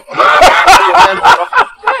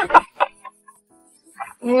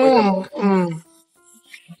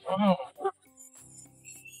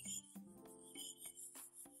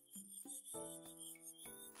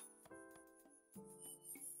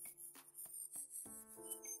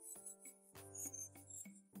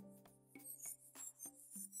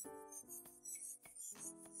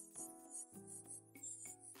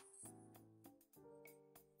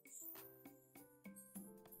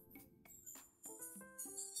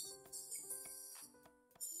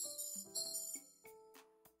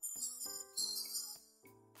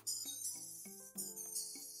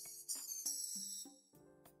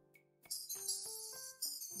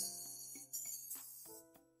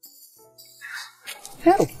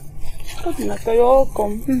Hell. Odinaka, you're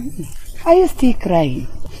welcome. Are you still crying?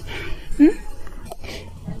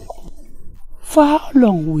 For how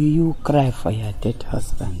long will you cry for your dead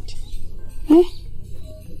husband?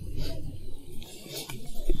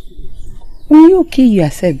 Will you kill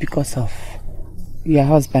yourself because of your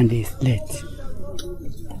husband is dead?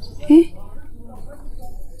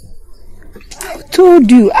 I told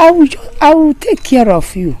you I will take care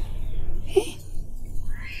of you.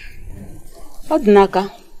 Odinaka,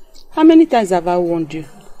 how many times have I warned you?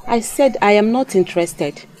 I said I am not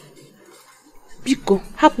interested. Biko,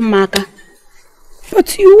 Hapumaka.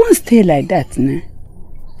 But you won't stay like that, nah?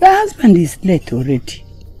 Your husband is late already.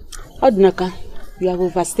 Odinaka, you have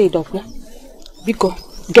overstayed up, yeah? Biko,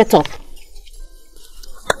 get up.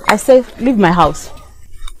 I said, leave my house.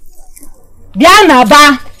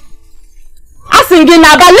 Bianaba!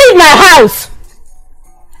 Asinginaba, leave my house!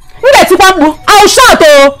 I'll shout,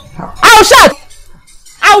 oh! I'll shout!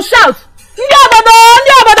 I'll shout!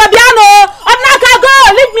 Ndiobodo, Biano! Odinaka, go!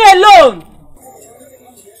 Leave me alone!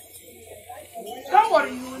 Don't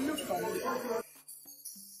worry, you will look for me.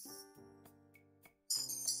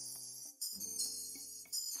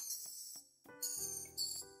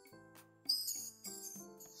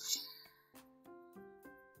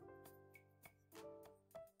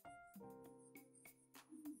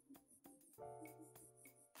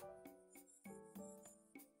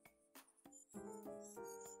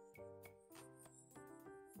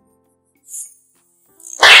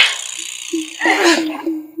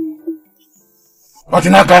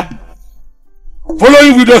 Odinaka,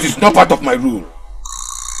 following videos is not part of my rule.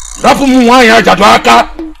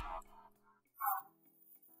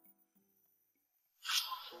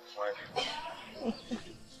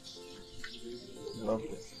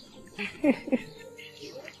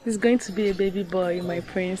 He's going to be a baby boy, my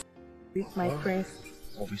prince. My prince.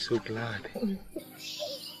 I'll be so glad.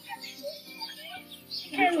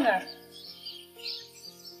 Kenna.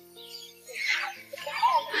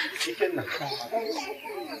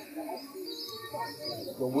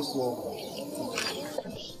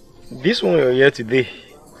 This one you're here today.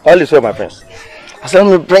 All is well, my friends. I said,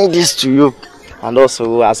 let me bring this to you. And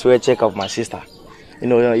also, as well, check up my sister. You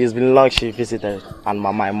know, it's been long she visited. And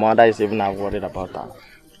my mother is even worried about her.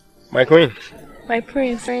 My queen. My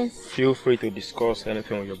prince. Feel free to discuss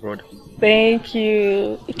anything with your brother. Thank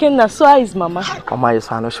you. Ikenna, so how is Mama? Mama is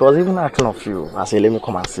fine. She was even asking of you. I said, let me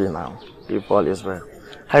come and see now. If all is well.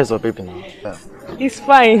 How is your baby now? He's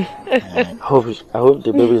fine. I hope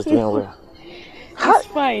the baby is doing well. He's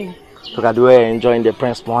fine. Look at the way you're enjoying the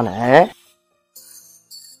prince morning, eh?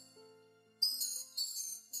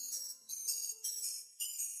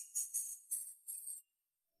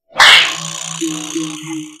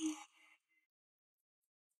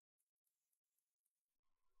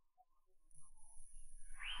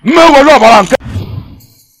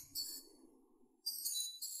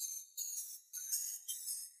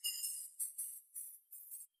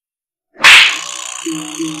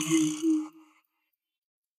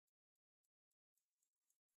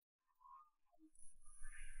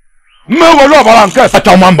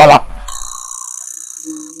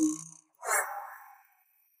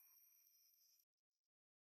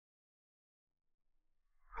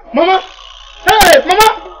 Mama! Hey, Mama!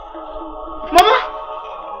 Mama!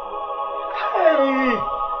 Hey!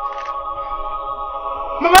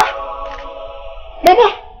 Mama! Mama!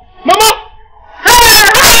 Mama! Hey!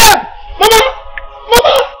 Hey! Mama!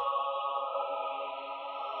 Mama!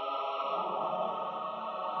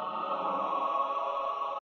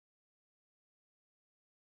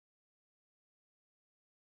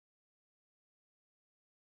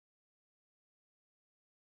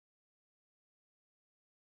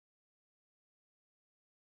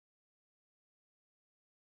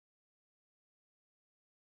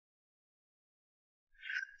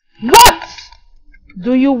 What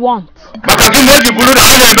do you want? You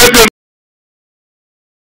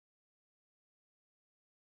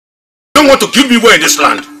don't want to give me way in this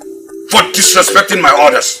land for disrespecting my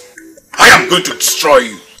orders. I am going to destroy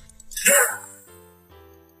you.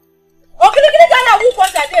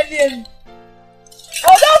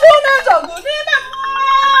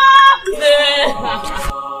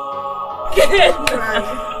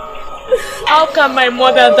 How can my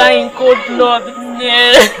mother die in cold blood?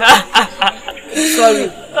 Sorry.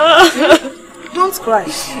 Don't cry.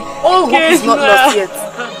 All hope is not lost yet.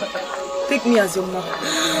 Take me as your mother.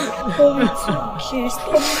 Oh, it's okay.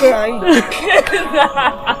 Stop crying.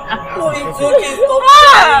 Oh, it's okay. Stop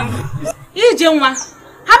crying.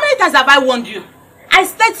 How many times have I warned you? I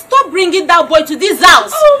said stop bringing that boy to this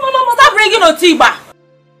house. Oh, Mama. Stop bringing Otiba.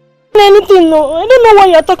 anything, no. I don't know what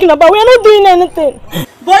you're talking about. We are not doing anything.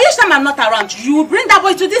 But each time I'm not around, you bring that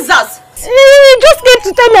boy to this house. You just came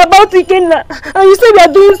to tell me about Ikenna, and you said we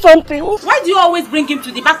are doing something. Why do you always bring him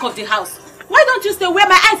to the back of the house? Why don't you stay where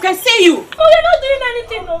my eyes can see you? Oh, we are not doing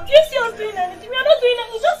anything, no. Do you see us doing anything? We are not doing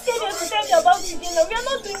anything. You just came here to tell me about Ikenna. We are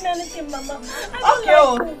not doing anything, Mama. Okay,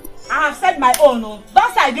 I have said my own. Oh.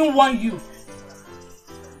 Don't say I didn't warn you.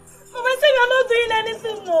 Mama, I said we are not doing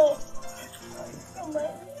anything, no. Mama.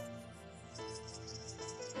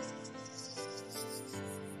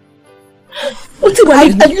 Oti, I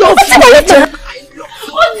love you.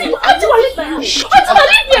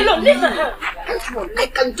 Leave me alone. Leave her. I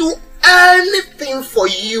can do anything for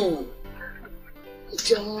you.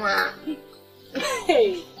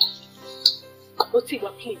 Hey.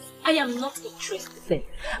 Otiwa, please. I am not interested.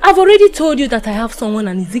 I've already told you that I have someone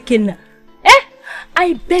and it's Ikenna.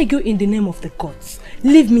 I beg you in the name of the gods.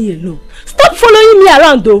 Leave me alone. Stop following me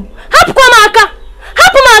around though.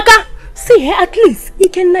 See, at least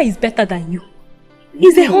Ikenna is better than you.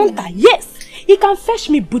 He's a hunter, yes. He can fetch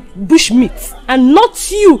me bush meat, and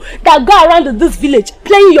not you that go around this village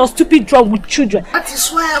playing your stupid drum with children. That is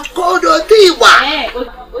why I'm called Otiwa.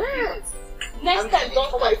 Next time,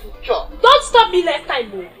 don't stop me next time,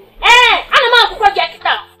 bro. I'm going to get it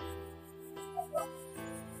out.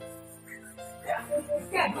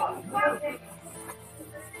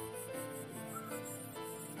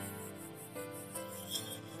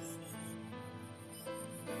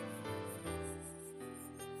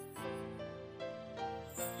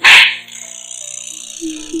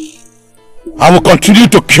 I will continue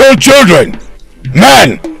to kill children,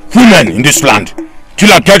 men, women in this land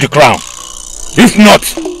till I get the crown. If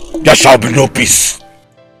not, there shall be no peace.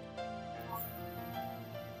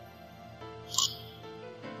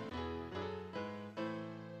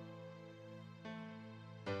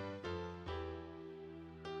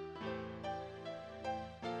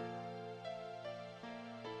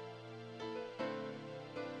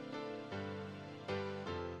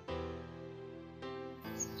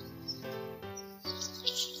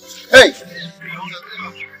 Hey!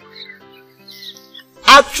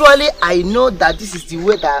 Actually, I know that this is the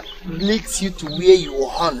way that leads you to where you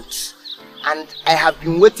hunt. And I have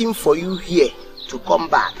been waiting for you here to come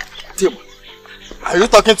back. Tim, are you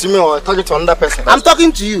talking to me or talking to another person? I'm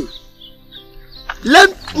talking to you.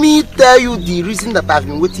 Let me tell you the reason that I've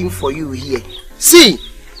been waiting for you here. See,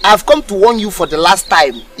 I've come to warn you for the last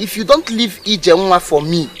time. If you don't leave Ijenwa for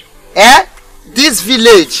me, this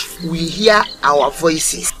village will hear our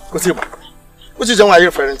voices. Which Ijenwa are you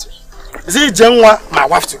referring to? Is it Ijenwa my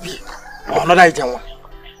wife to be? Or another Ijenwa?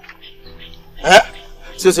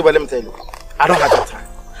 Seriously, but let me tell you, I don't have that time.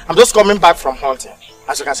 I'm just coming back from hunting.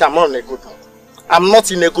 As you can see, I'm not in a good mood. I'm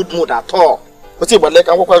not in a good mood at all.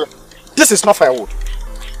 This is not firewood.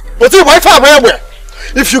 If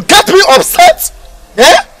you get me upset,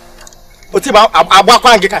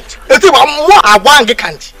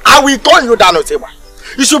 I will turn you down.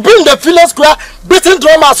 You should be in the village square beating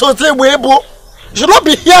drummers so they will able. You should not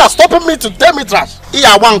be here stopping me to tell me trash.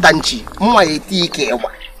 I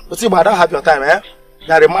don't have your time,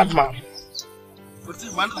 You are a madman.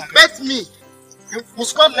 Bet me. You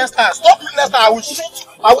squad next time. Stop me next time. I will shoot you.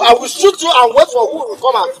 I will shoot you and wait for who will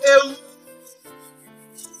come out.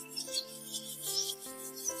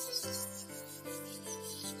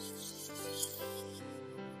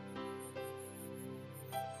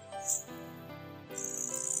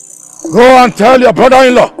 Go and tell your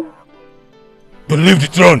brother-in-law to leave the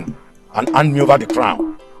throne and hand me over the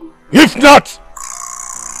crown. If not,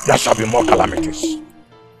 there shall be more calamities.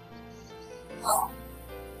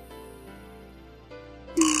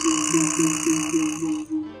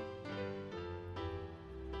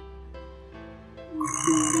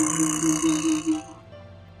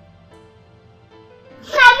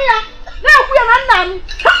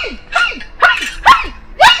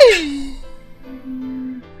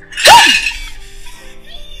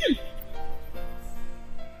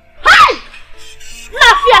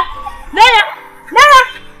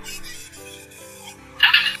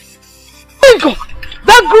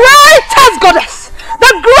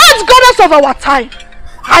 Of our time,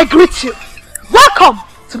 I greet you. Welcome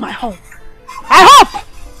to my home. I hope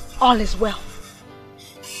all is well.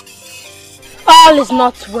 All is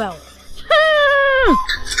not well.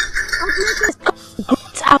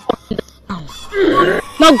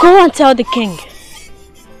 Now go and tell the king.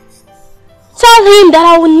 Tell him that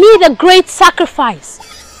I will need a great sacrifice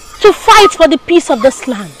to fight for the peace of this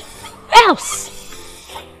land. Else,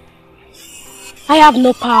 I have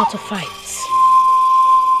no power to fight.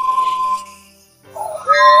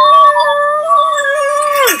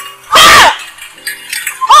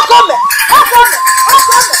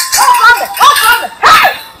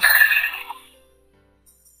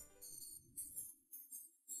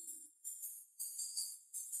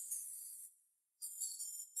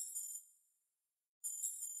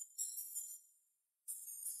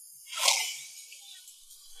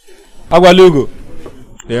 Agwalugo,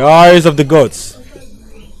 the eyes of the gods.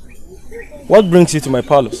 What brings you to my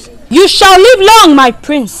palace? You shall live long, my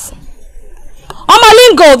prince.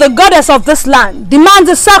 Omalingo, the goddess of this land, demands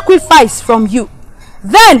a sacrifice from you.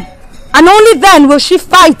 Then, and only then, will she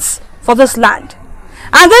fight for this land.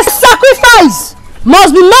 And this sacrifice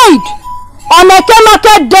must be made on Eke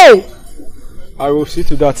Market Day. I will see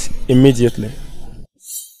to that immediately.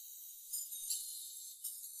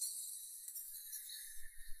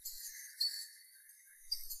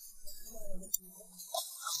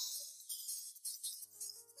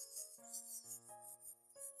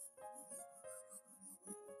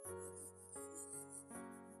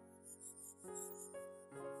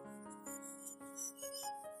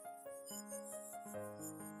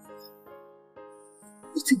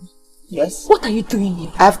 Yes? What are you doing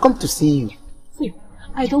here? I have come to see you.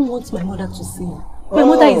 I don't want my mother to see you. My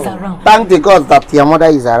mother is around. Thank the gods that your mother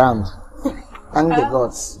is around. Thank the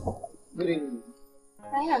gods.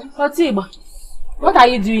 Otiba, what are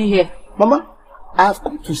you doing here? Mama, I have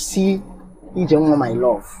come to see Ijenwa, my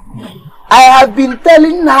love. I have been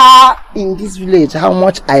telling her in this village how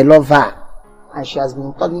much I love her. And she has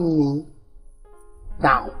been turning me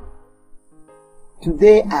down.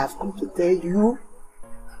 Today I have come to tell you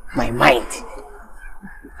my mind.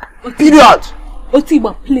 Period.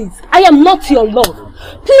 Otiba, please. I am not your love.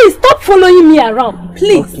 Please stop following me around.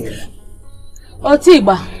 Please. Okay.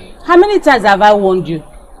 Otiba, how many times have I warned you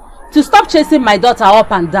to stop chasing my daughter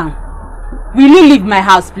up and down? Will you leave my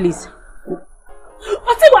house, please?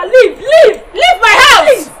 Otiba, leave! Leave my house!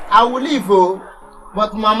 Please. I will leave,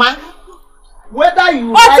 but Mama, whether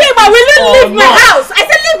you Otiba, will you leave my house? I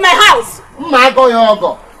said leave my house!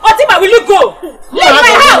 Otiba, will you go? Leave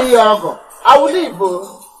my house! I will leave,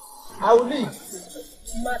 I will leave.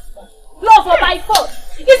 No, for by force.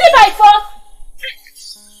 Is it by force?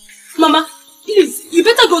 Mama, please, you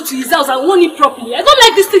better go to his house and warn him properly. I don't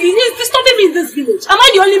like this thing. He's disturbing me in this village. Am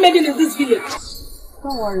I the only maiden in this village?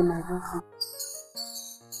 Don't worry, my daughter.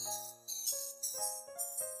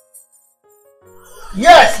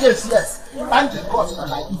 Yes. Thank you, God.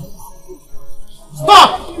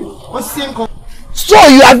 Stop! So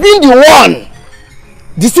you have been the one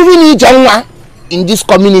deceiving Ijenwa in this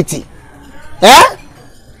community. Eh?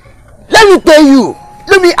 Let me tell you,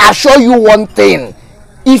 let me assure you one thing.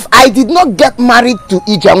 If I did not get married to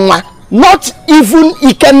Ijenwa, not even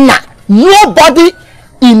Ikenna, nobody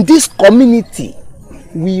in this community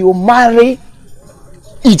will marry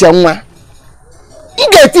Ijenwa.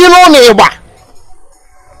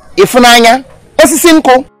 Ifunanya,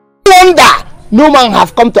 Osisinko, wonder no man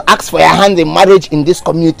have come to ask for your hand in marriage in this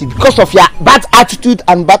community because of your bad attitude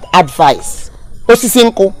and bad advice.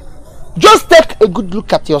 Osisinko, just take a good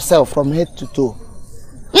look at yourself from head to toe.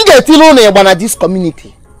 This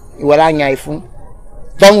community.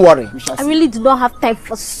 Don't worry. I really do not have time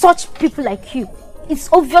for such people like you. It's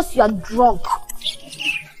obvious you are drunk.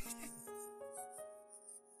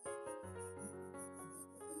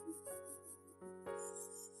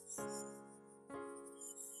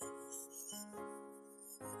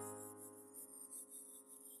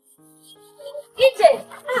 EJ!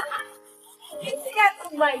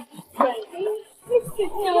 My friend.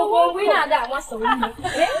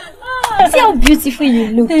 See how beautiful you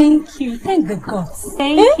look. Thank you. Thank the gods.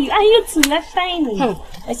 Thank you. And you too, not shiny.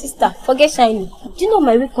 My sister, forget shiny. Do you know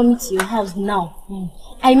my way coming to your house now?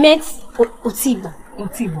 I met Otiba.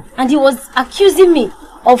 And he was accusing me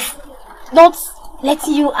of not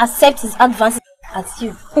letting you accept his advances at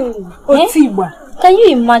you. Otiba. Can you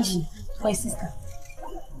imagine? My sister.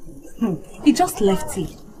 He just left here.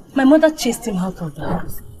 My mother chased him out of the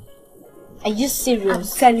house. Are you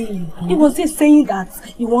serious? I'm telling you. He was here saying that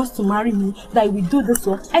he wants to marry me, that he will do this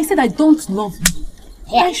one. I said I don't love you.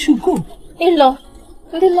 I should go. In-law.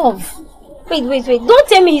 Love. Wait. Don't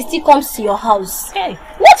tell me he still comes to your house. Hey.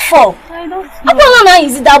 What for? I don't know. How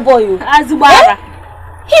is it that boy? Azubara.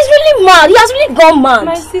 He's really mad. He has really gone mad.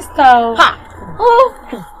 My sister. Ha.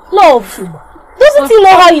 Oh, love. Doesn't he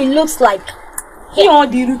know how he looks like? He on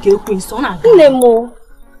the look at Queen Sona. Nemo.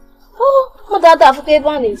 Oh,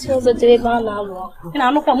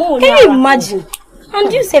 can you imagine?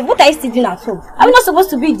 And you say, what are you still doing at home? Are we not supposed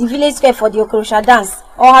to be in the village fair for the Okorosha dance?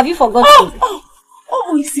 Or have you forgotten?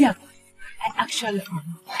 Oh, you see, I actually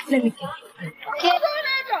let me get you. Okay.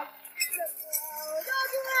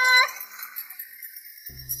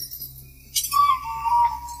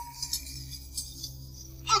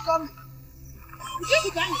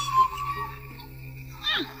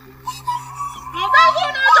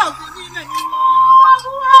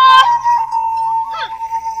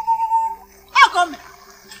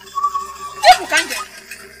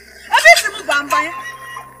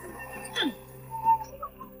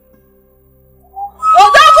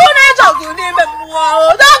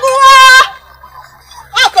 mua, dagua.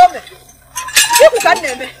 Ah, come. You can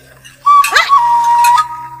name it.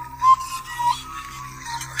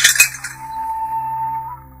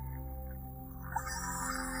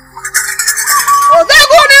 Oh,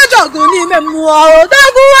 dagua ni jago ni me mua,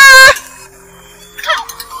 dagua.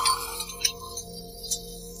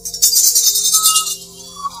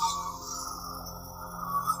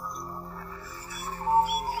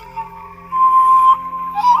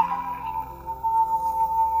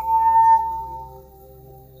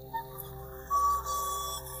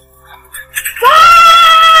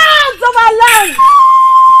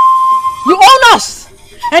 You own us,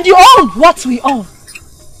 and you own what we own.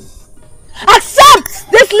 Accept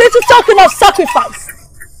this little token of sacrifice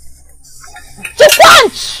to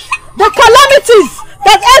quench the calamities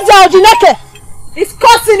that Eze Odineke is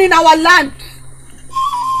causing in our land.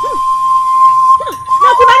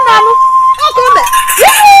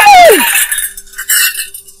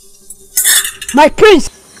 My prince,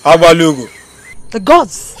 Abalugo, the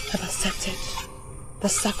gods have accepted the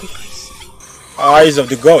sacrifice. Eyes of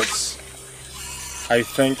the gods, I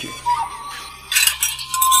thank you.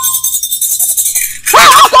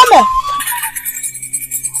 Akome!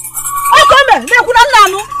 Akome! Nekuna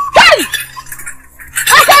nanu! Kai!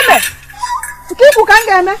 Akome! Kiku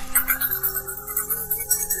kangeme!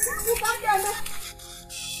 Kiku kangeme!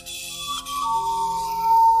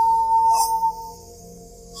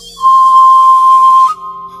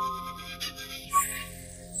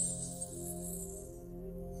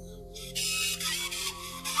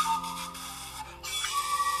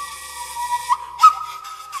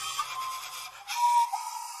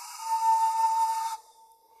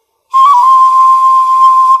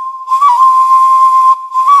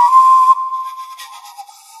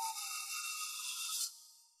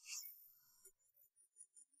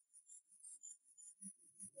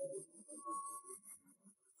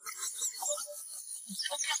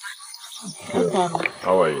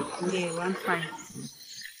 How are you? Yeah, I'm fine.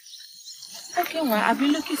 Okay, well, I've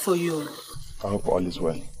been looking for you. I hope all is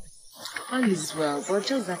well. All is well, but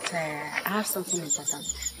just that I have something important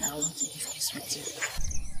that I want to discuss with you.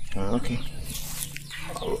 Okay.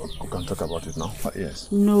 We can talk about it now.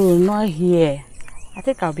 Yes. No, not here. I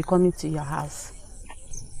think I'll be coming to your house.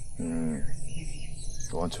 You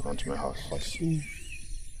want to come to my house first? Okay,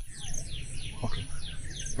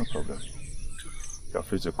 no problem. You're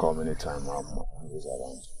free to call me anytime. I'm always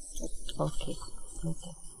around. Okay.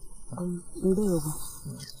 Okay.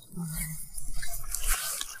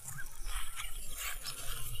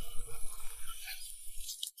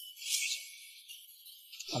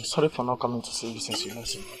 I'm sorry for not coming to see you since you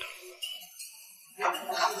lost your mother.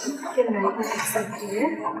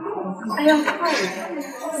 I am fine.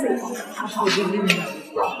 I'm forgiving you.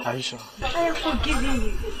 Are you sure? I am forgiving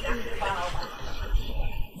you.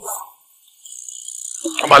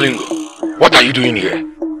 Amalingo, what are you doing here?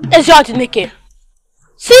 Eze Odineke,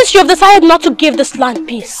 since you have decided not to give this land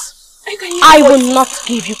peace, I will not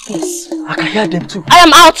give you peace. I can hear them too. I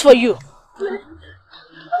am out for you.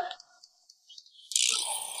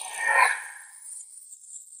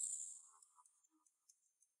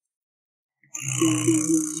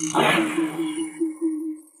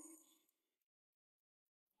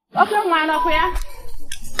 Okay, man, okay.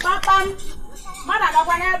 Papa, mother, no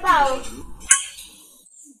one about.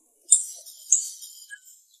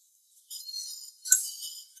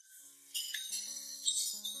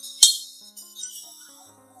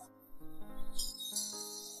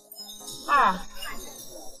 Ah,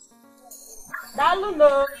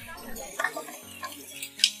 Dalulo.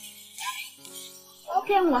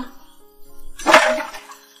 Okay, ma.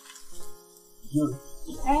 Good.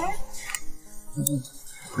 Eh?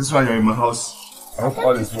 This is why you're in my house. I hope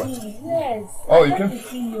all is well. Yes. Oh, you can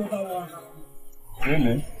see you.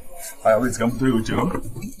 Really? I always come play with you.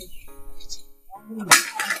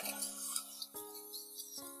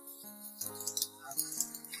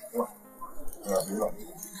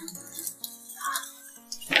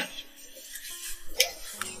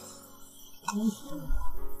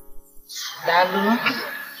 Dalu.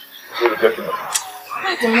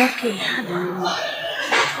 I'm okay.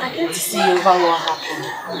 I can't see you over what happened.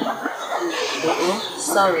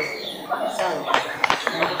 Sorry.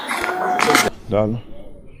 Darling,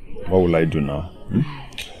 what will I do now?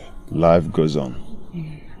 Life goes on.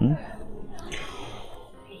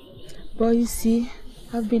 But you see,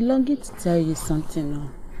 I've been longing to tell you something now.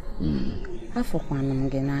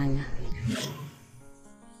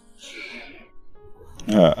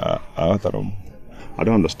 I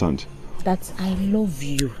don't understand. That I love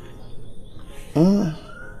you.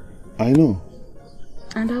 I know.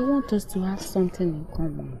 And I want us to have something in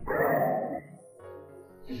common.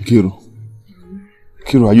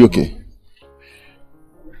 Nkiru, are you okay?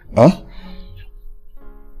 Huh?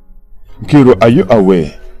 Nkiru, are you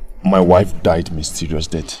aware my wife died mysterious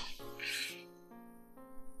death?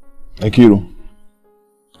 Nkiru,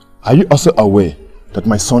 are you also aware that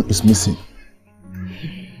my son is missing?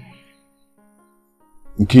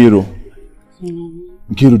 Nkiru,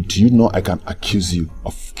 do you know I can accuse you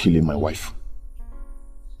of killing my wife?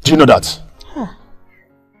 Do you know that?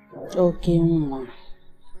 Okay, Mama.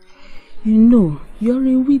 You know, you're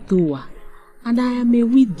a widower, and I am a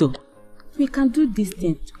widow. We can do this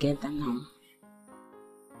thing together now.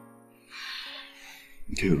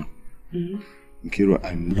 Nkiru,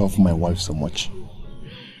 I love my wife so much,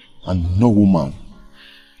 and no woman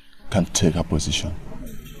can take her position.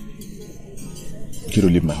 Nkiru,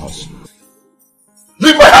 leave my house.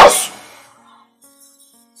 Leave my house!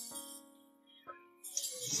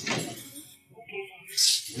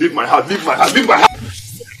 Leave my house, leave my house, leave my house!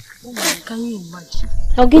 Can you imagine?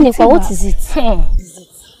 Oginekwa, what is it?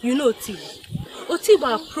 You know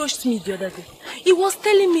Otiba approached me the other day. He was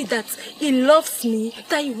telling me that he loves me,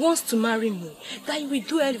 that he wants to marry me, that he will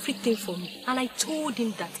do everything for me. And I told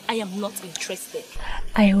him that I am not interested.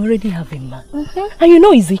 I already have a man. And you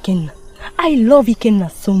know it's Ikenna. I love Ikenna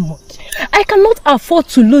so much. I cannot afford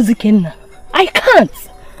to lose Ikenna. I can't.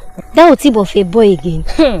 That Otiba of a boy again.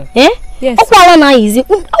 Eh? Yes. That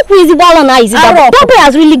boy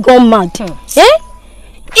has really gone mad. Eh?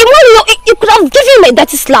 You could have given him a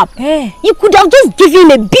dirty slap. You could have just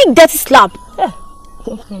given him a big dirty slap.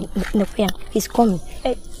 No, he's coming. So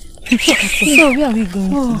where are we going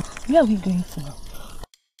to? Where are we going to now?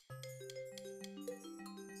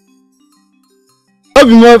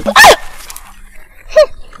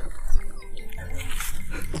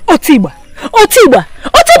 Otiba,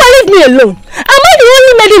 leave me alone. Am I the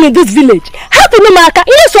only maiden in this village? How can you mark?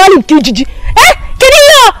 You know, so I'm Kijiji. Eh? Can you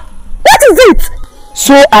hear? What is it?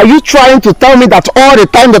 So are you trying to tell me that all the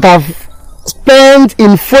time that I've spent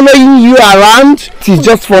in following you around is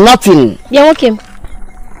just for nothing? Yeah, okay.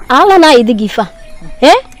 Alana Idigifa.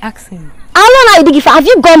 Eh? Ask him. Alana Idigifa, have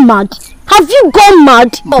you gone mad? Have you gone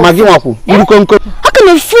mad? How can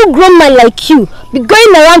a full-grown man like you be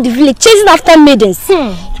going around the village chasing after maidens?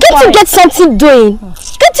 Can't you get something doing?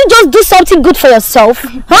 Can't you just do something good for yourself?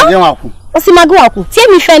 Huh? Osimaguaku, tell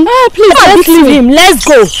me, friend. Please, let's leave him. Let's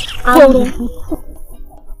go.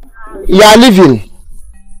 You are leaving.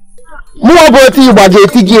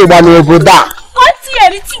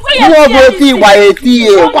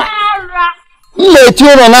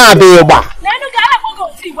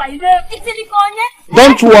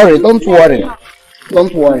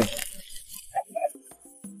 Don't worry.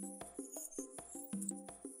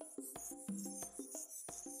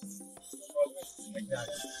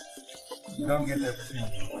 You don't get everything,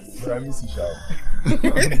 but I miss you, Shao. I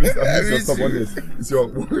miss your stubbornness. It's your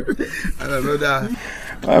and another.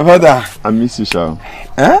 My father. I miss you, Shao.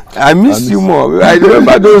 I miss you more. I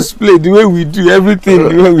remember those play, the way we do everything,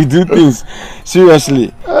 the way we do things.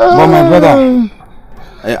 Seriously. But my brother,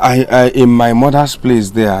 I in my mother's place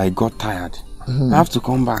there, I got tired. I have to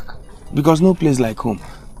come back because no place like home.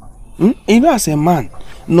 Even as a man,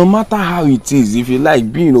 no matter how it is, if you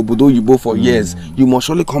like being Obodo Yibo for years, you must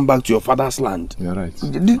surely come back to your father's land. You're right.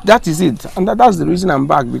 That is it. And that's the reason I'm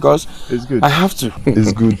back, because it's good. I have to.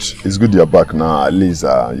 It's good. It's good you're back now. At least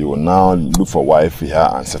you will now look for a wife here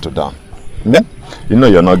and settle down. Yeah? You know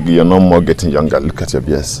you're no more getting younger. Look at your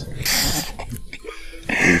BS.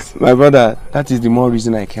 My brother, that is the more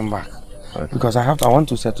reason I came back. Okay. Because I want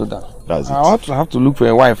to settle down. That's it. I have to look for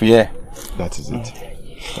a wife here. That is it.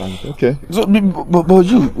 Okay. So, but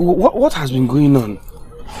you, what has been going on?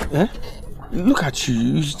 Eh? Look at you,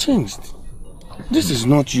 you've changed. This is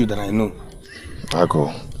not you that I know.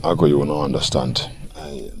 Ago, you will not understand.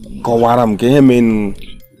 Kawaram,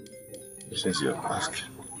 since you asked.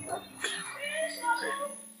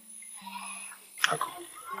 Ago,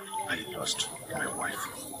 I lost my wife.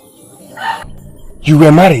 You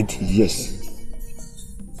were married? Yes.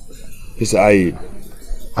 Yes,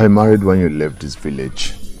 I married when you left this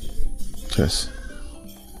village. Yes.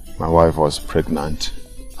 My wife was pregnant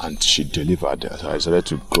and she delivered. So I decided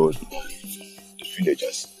to go to the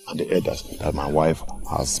villagers and the elders that my wife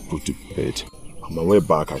has put to bed. On my way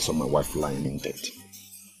back, I saw my wife lying in dead.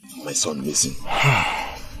 My son missing.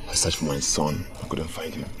 I searched for my son. I couldn't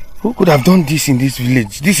find him. Who could have done this in this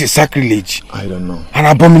village? This is sacrilege. I don't know. An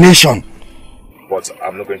abomination. But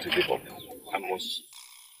I'm not going to give up. I must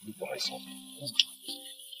look for my son.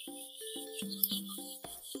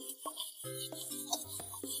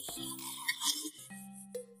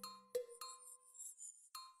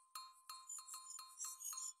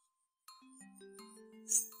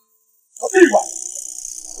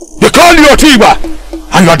 told you, Otiba,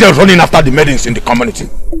 and you are there running after the maidens in the community.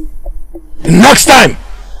 The next time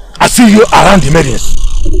I see you around the maidens,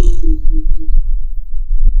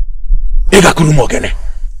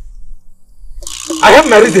 I have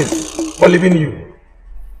my reasons for leaving you.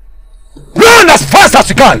 Run as fast as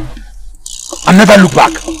you can and never look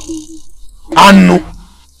back. Anu.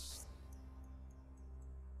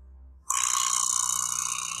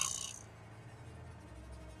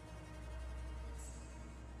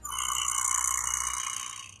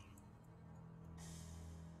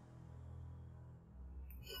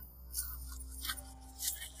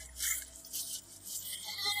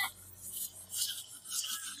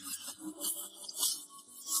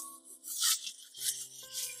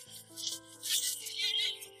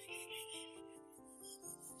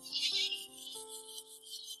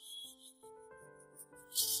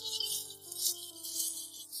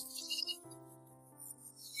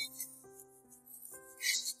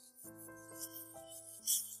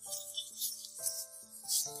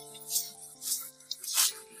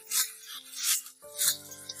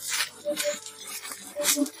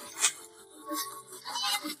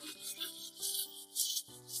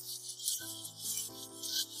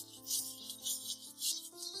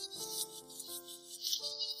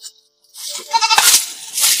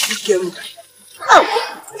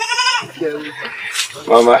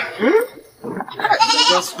 Mama.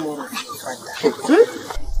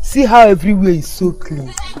 See how everywhere is so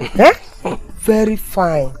clean. Eh? Very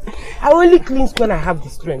fine. I only clean when I have the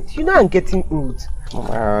strength. You know I'm getting old.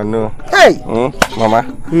 Mama, no. Hey! Mama,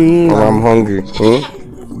 Mama, I'm hungry.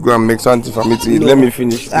 Go and make something for me to eat. No. Let me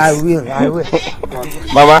finish this. I will.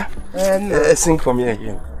 Mama, no. sing for me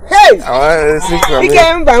again. Hey! I want to sing for me.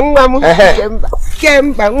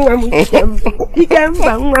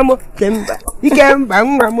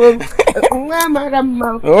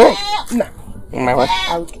 Mama,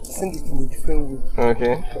 I'll sing it in a different way.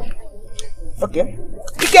 Okay. Okay.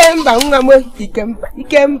 Ikemba ngamo,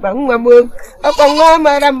 ikemba ngamo. Apangwa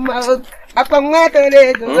marama, apangwa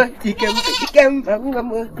toredo. Ikemba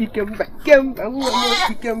ngamo, ikemba ngamo.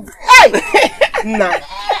 Hey! Now,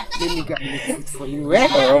 let me get it for you, eh?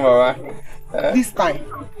 Oh, Mama. This time,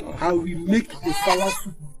 I will make the salad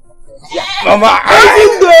soup. Yeah. Mama,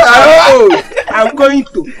 I'm going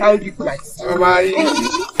to pound it myself. Mama,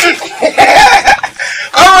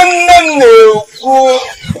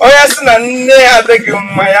 oh yes, I beg you,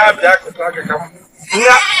 my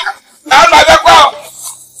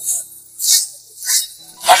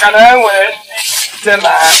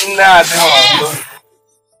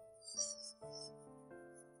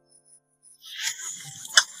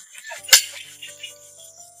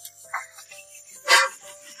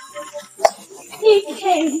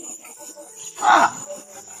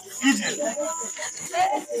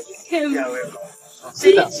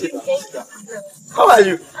Sit down. How are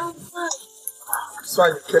you? I'm fine. So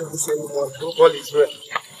you can't be saying one. All is well.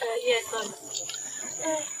 Yes,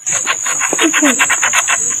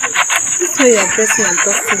 This way you're dressing and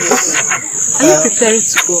dusting yourself. Are you preparing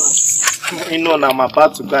to go out? You know, now I'm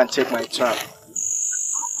about to go and check my trap.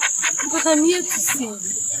 But I'm here to see.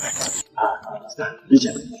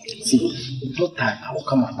 Richard, see, in no time I will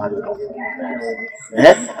come and marry you.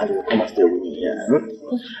 Eh? And you will come and stay with me here.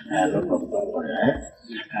 No problem.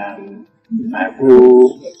 If I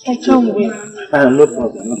go, I can't wait. no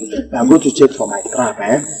problem. If I go to check for my trap,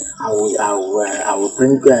 I will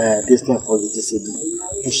bring this thing for you this evening.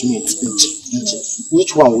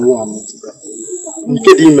 Which one will you want me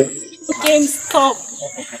to bring? Game stop.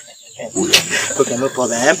 Okay, no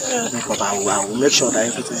problem. I will make sure that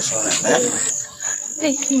everything is alright. Eh?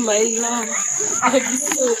 Thank you, my love. I'll be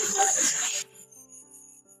so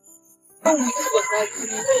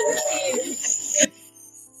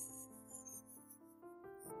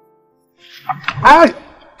Ay!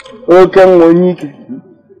 Okay, Monique.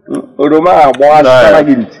 Oroma agba na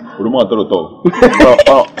gidi. Oroma toro to.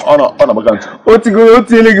 Ona bakanti. Oti go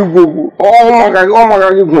oti elegi gogo. O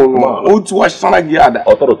maga gi gogo. Oti wa sana gi ada.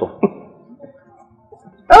 Otoro to.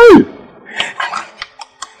 Ay!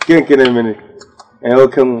 Kene mene.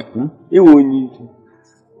 Okay mo. Iwo onyi.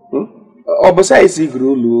 Obosa isi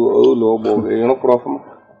guru lo ogbo. You no prof mo.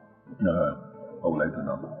 No, I would like to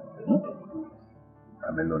know.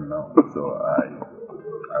 I'm alone now, so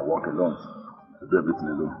I work alone. I do everything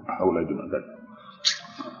alone. How will I do that?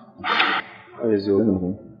 How is your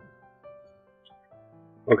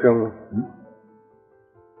Okay,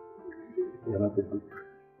 You're not a good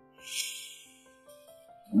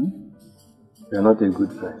friend. You're not a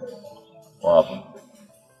good friend. What happened?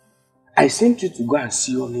 I sent you to go and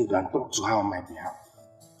see your lady and talk to her on my behalf.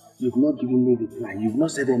 You've not given me the reply. You've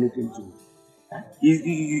not said anything to me.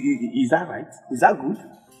 Is that right? Is that good?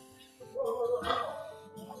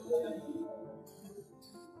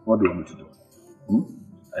 What do you want me to do?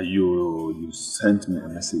 You sent me a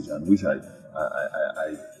message and which I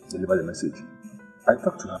delivered the message. I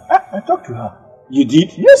talked to her. I talked to her. You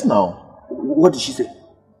did? Yes, now. What did she say?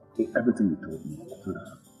 Everything you told me, I told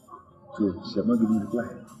her. So she has not given a reply.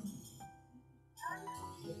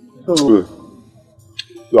 So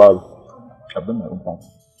I've done my own part.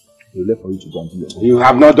 You left for you to go and do your own. You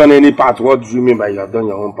have not done any part. What do you mean by you have done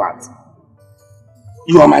your own part?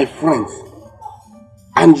 You are my friends.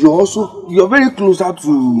 And you're very closer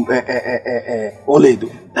to Oledo.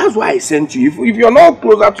 That's why I sent you. If you're not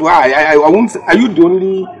closer to her, I won't. Are you the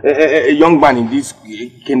only young man in this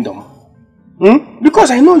kingdom?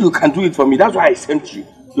 Because I know you can do it for me. That's why I sent you.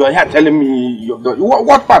 You are here telling me you've done.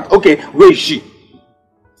 What part? Okay, where is she?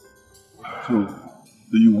 So,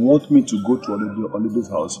 do you want me to go to Oledo's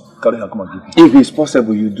house, carry her, come and give me? If it's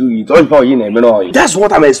possible, you do it. That's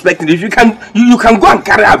what I'm expecting. If you can go and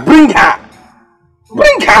carry her. Bring her.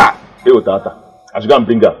 Bring her! Hey, Otata, I should go and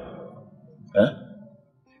bring her. Eh?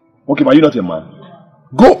 Okay, but you're not a man.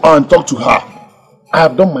 Go and talk to her. I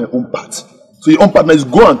have done my own part. So your own partner is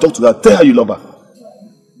go and talk to her. Tell her you love her.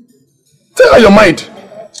 Tell her your mind.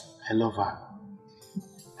 I love her.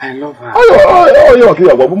 I love her. Oh, okay.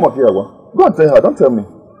 Go and tell her. Don't tell me.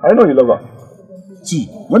 I know you love her. See,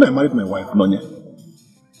 when I married my wife, Nonya,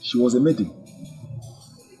 she was a maiden.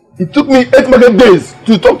 It took me 8 market days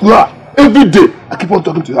to talk to her. Every day, I keep on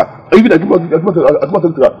talking to her. I keep on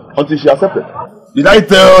talking to her until she accepted. Did I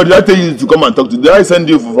tell you to come and talk to? Did I send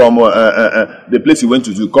you from the place you went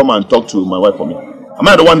to come and talk to my wife for me? Am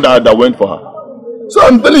I the one that went for her? So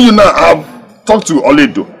I'm telling you now, I've talked to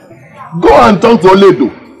Oledo. Go and talk to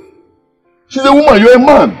Oledo. She's a woman, you're a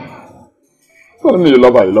man. Tell me you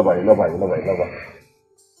love her, you love her, you love her, you love her, you love her.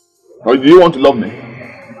 Or do you want to love me?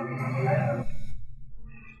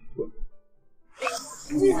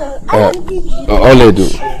 Oledo,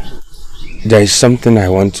 there is something I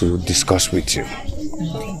want to discuss with you.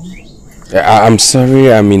 I'm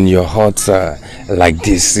sorry I'm in your heart like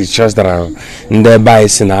this. It's just that I'm thereby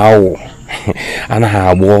now and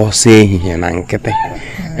I was saying you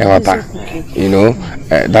know,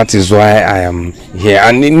 that is why I am here.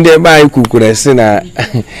 And in the by kukuresina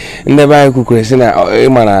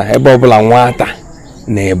emana ebobula nwata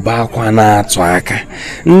na-eba akwa na-atụ aka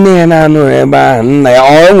nne ya na-anụ ebe ahụ nna ya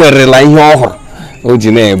o werela ihe ọhụrụ o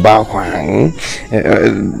ji na-ebe akwa.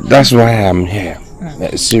 That's why I'm here.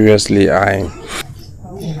 Seriously,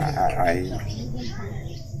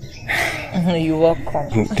 You're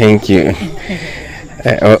welcome. Thank you.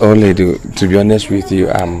 Oledo, to be honest with you,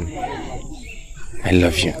 I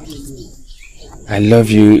love you. I love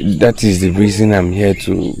you. That is the reason I'm here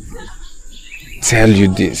to tell you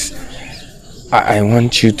this. I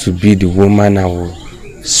want you to be the woman I will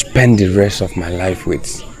spend the rest of my life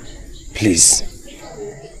with. Please.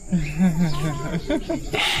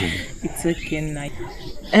 It's okay, Night.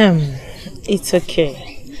 It's okay.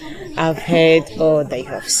 I've heard all that you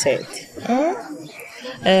have said.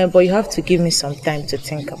 But you have to give me some time to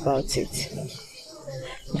think about it.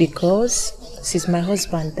 Because since my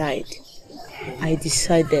husband died, I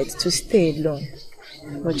decided to stay alone.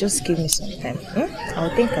 But just give me some time.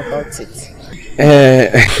 I'll think about it.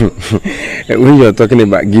 When you're talking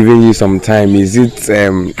about giving you some time, is it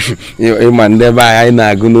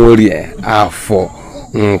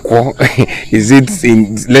is it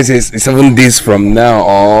in, let's say, 7 days from now,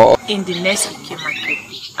 or in the next week market,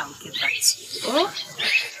 I'll get back to you.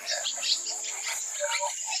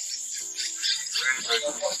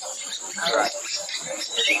 All right.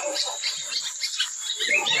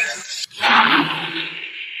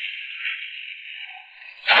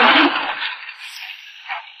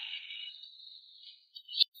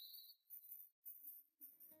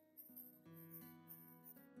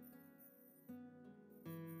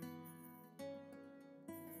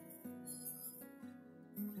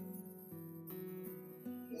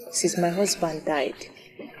 Since my husband died,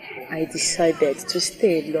 I decided to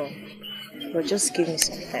stay alone. But just give me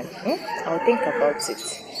some time. I'll think about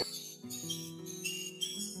it.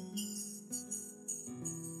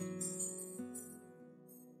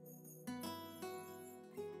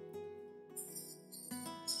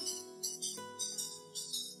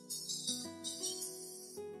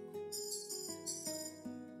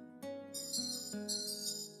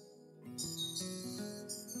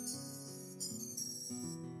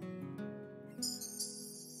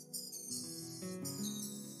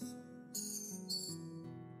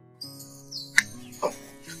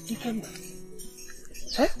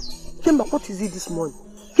 Kemba, what is it this morning?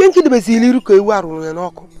 Can't you be silly?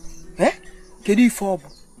 Eh?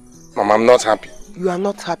 Mama, I'm not happy. You are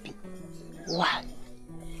not happy. Why?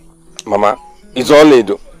 Mama, it's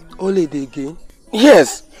Oledo. Oledo again?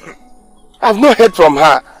 Yes. I've not heard from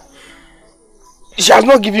her. She has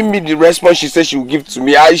not given me the response she said she would give to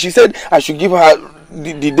me. She said I should give her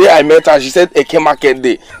the day I met her. She said Eke Market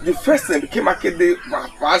Day. The first time Eke Market Day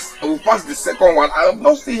will pass the second one. I have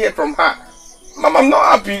not still heard from her. Mama, I'm not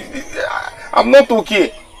happy. I'm not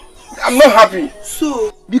okay. I'm not happy.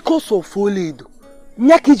 So, because of Oledo,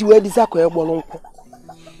 Nyakiji where this Bolonko.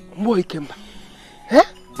 Boy Kemba. Eh?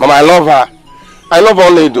 Mama, I love her. I love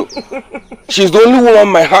Oledo. She's the only woman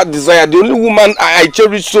my heart desires, the only woman I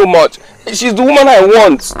cherish so much. She's the woman I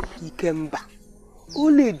want. Ikemba,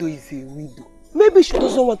 Oledo is a widow. Maybe she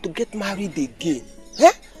doesn't want to get married again.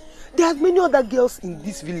 Eh? There are many other girls in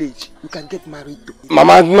this village you can get married to.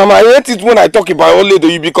 Mama, I hate it when I talk about Oledo.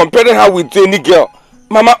 You be comparing her with any girl.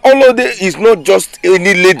 Mama, Oledo is not just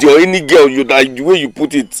any lady or any girl, like the way you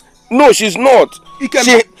put it. No, she's not.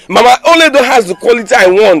 Mama, Oledo has the quality I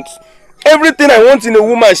want. Everything I want in a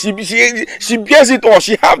woman, she bears it all.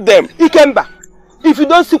 She have them. Ikemba, if you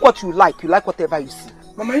don't see what you like whatever you see.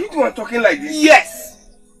 Mama, you two are talking like this? Yes.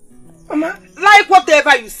 Mama, like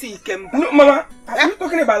whatever you see, Ikemba. No, Mama, are you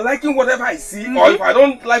talking about liking whatever I see? Or if I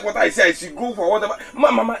don't like what I see, I should go for whatever?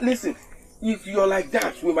 Mama, listen. If you're like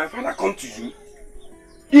that, will my father come to you?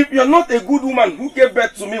 If you're not a good woman who gave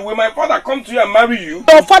birth to me, will my father come to you and marry you?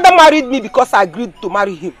 Your father married me because I agreed to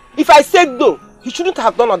marry him. If I said no, he shouldn't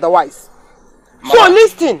have done otherwise. Mama, so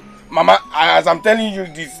listen. Mama, as I'm telling you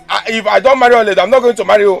this, if I don't marry Oledo, I'm not going to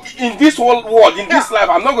marry you. In this whole world, in this life,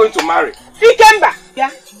 I'm not going to marry. Ikemba! Yeah?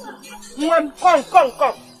 Come.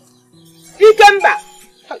 Ikemba!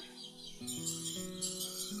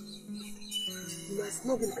 You must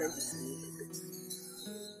not be kind to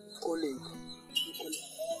Oledo.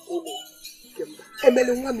 Ikemba.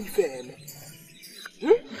 Emele mwami feme.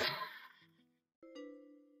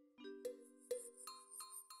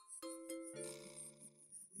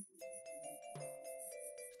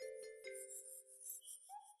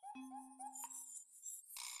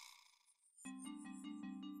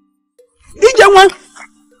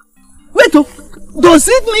 Wait, does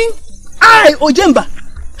it mean I, Ojemba,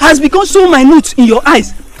 has become so minute in your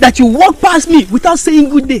eyes that you walk past me without saying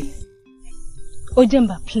good day?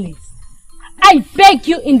 Ojemba, please. I beg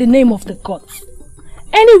you in the name of the gods.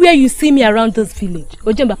 Anywhere you see me around this village,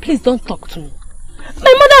 Ojemba, please don't talk to me.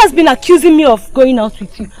 My mother has been accusing me of going out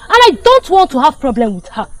with you, and I don't want to have problem with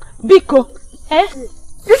her. Biko, eh?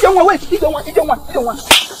 Wait, you don't want.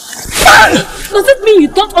 Does it mean you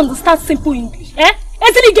don't understand simple English, eh?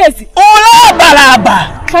 Ola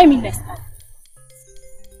balaba! Try me next time.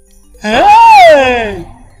 Hey!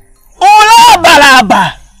 Ola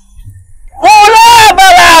balaba!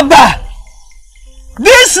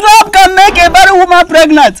 This love can make a barren woman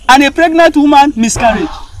pregnant and a pregnant woman miscarriage.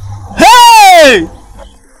 Hey!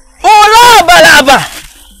 Ola balaba!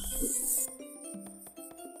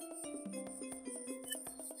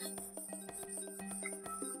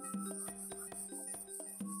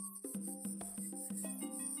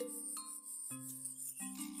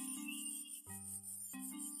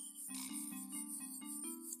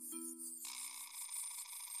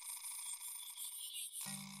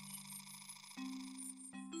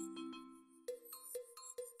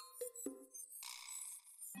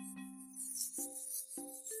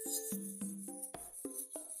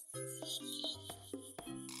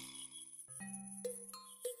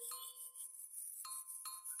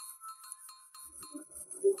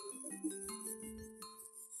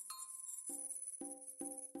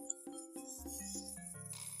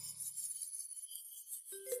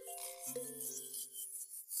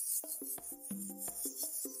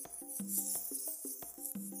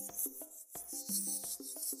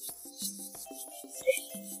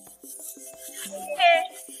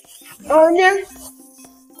 Onion.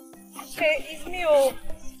 Okay, it's me. Oh.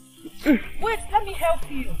 Wait, let me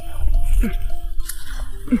help you.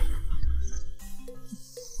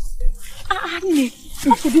 Annie,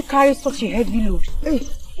 how could you carry such a heavy load?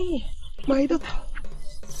 Hey, my daughter.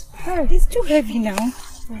 Hey, it's too heavy now.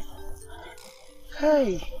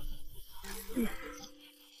 Hey.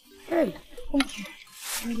 Hey, thank you.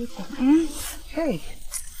 Hey.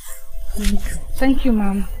 Thank you,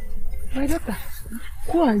 ma'am. My daughter,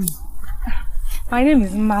 who are you? My name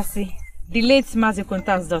is Mercy, the late Mazi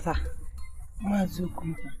Kunta's daughter. Mazi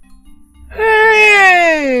Kunta.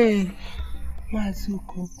 Hey! Mazi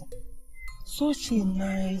Kunta. Such a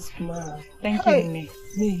nice man. Thank you, Nene.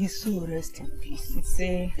 May his soul rest in peace.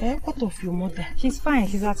 What of your mother? She's fine,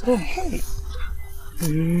 she's at home. Hey.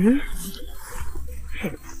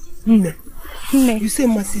 Nene. You say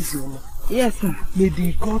Mercy is your mom? Yes, ma'am. May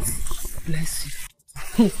the gods bless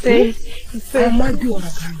you. Say, I might be what I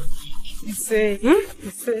can. say,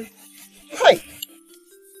 say. Hi.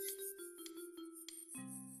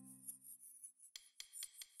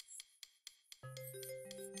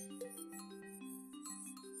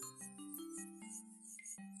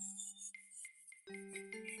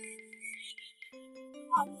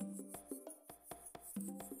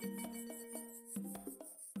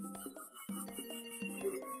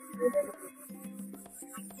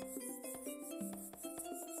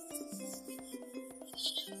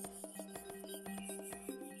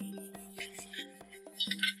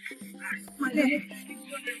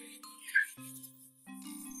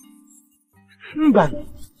 Mba.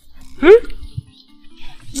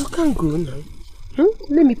 You can't go now.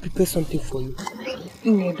 Let me prepare something for you.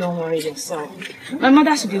 No, don't worry yourself. My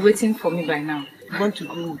mother should be waiting for me by now. I want to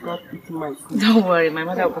go without eating my food. Don't worry, my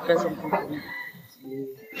mother will prepare something for me.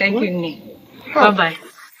 Thank you, Nne. Bye-bye.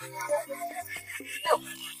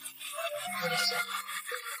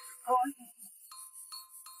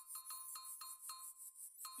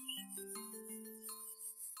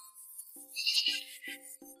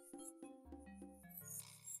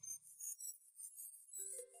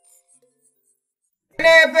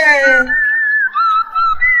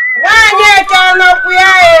 Why turn up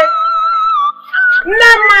here?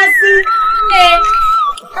 Namasi.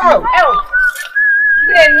 Oh.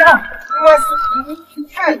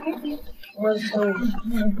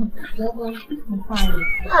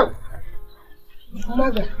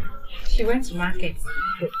 Mother, she went to market.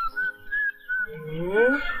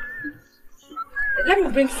 Let me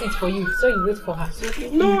bring seat for you so you wait for her.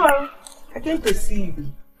 No, I came to see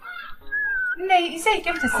you. No, you said you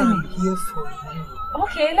came to see I'm me. here for you.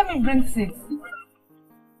 Okay, let me bring seat.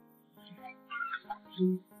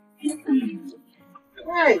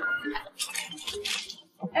 Right.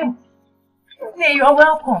 Hey, you are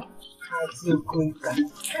welcome.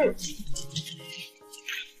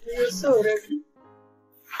 You're so ready.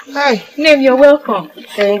 Hi, Name, you're welcome.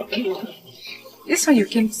 Thank you. This one you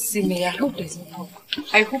came to see me, I hope there's no problem.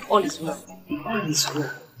 I hope all is well. All is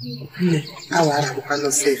well. I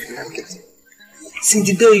cannot save you. Since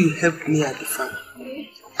the day you helped me at the farm,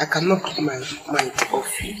 I cannot keep my mind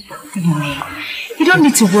off you. You don't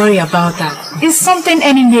need to worry about that. It's something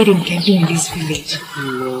any maiden can do in this village.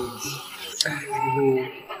 No, I know,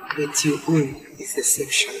 but your own is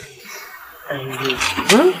exceptional. I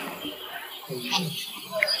know.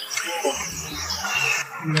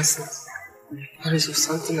 Listen, there is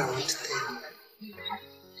something I want to tell you.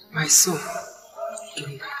 My son,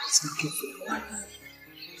 is looking for a wife.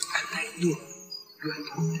 And I know you are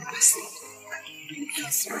the only person that can really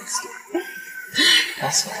please my son.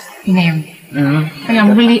 That's all. Name, I am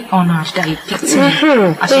really honored that you picked me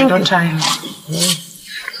as your daughter-in-law.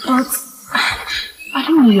 But I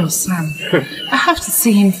don't know your son. I have to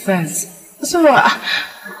see him first. So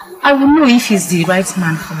I will know if he's the right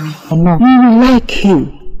man for me. You will like him.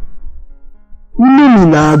 You know me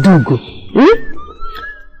now, Adugo.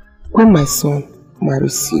 When my son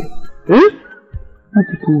marries you, my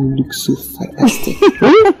people will look so fantastic.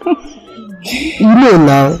 You know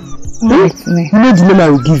now. You know the name I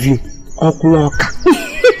will give you. Uncle Oka.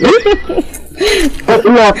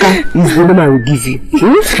 Uncle Oka is the name I will give you.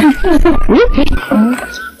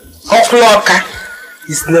 Uncle Oka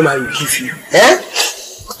is the name I will give you.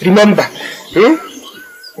 Remember,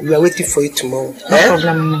 we are waiting for you tomorrow. No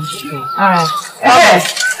problem. Alright.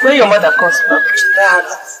 When your mother comes back.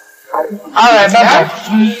 Alright, bye-bye.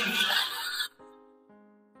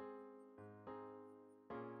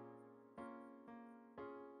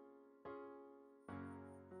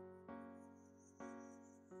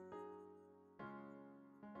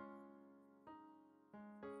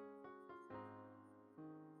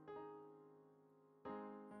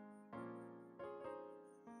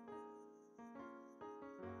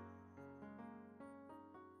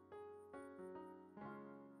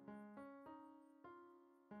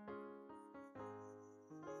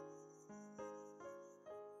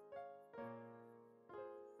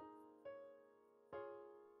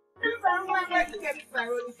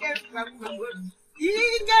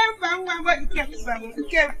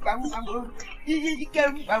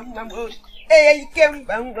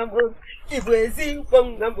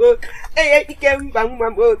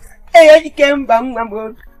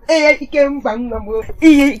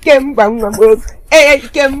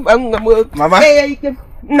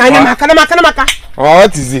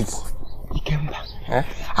 What is it?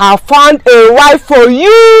 I found a wife for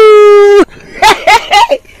you.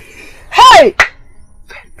 Hey!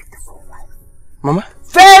 Very beautiful wife. Mama?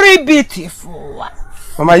 Very beautiful wife.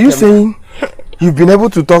 Mama, are you saying you've been able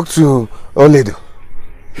to talk to Oledo.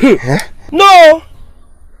 No,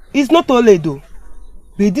 it's not Oledo.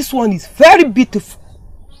 But this one is very beautiful.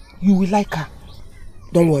 You will like her.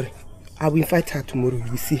 Don't worry. I will invite her tomorrow.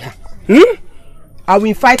 You will see her. I will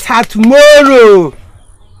invite her tomorrow.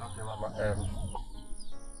 Okay,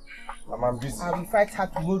 Mama, I'm busy. I will invite her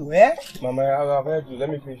tomorrow, eh? Mama, I've heard you. Let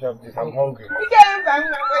me finish up this. I'm hungry.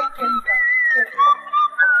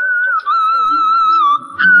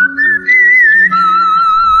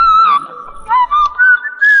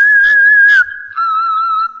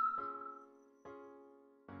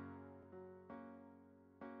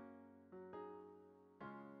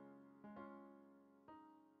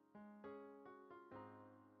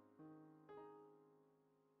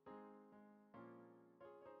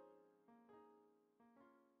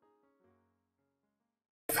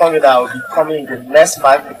 That I will be coming in the next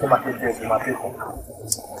 5 people market days with my people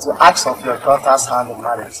to ask of your daughter's hand in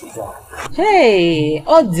marriage. Hey,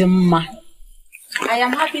 Odimma. I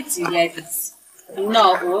am happy to hear this.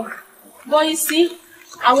 No, but you see,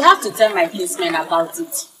 I will have to tell my kinsmen about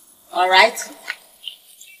it. Alright?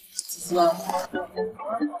 Well.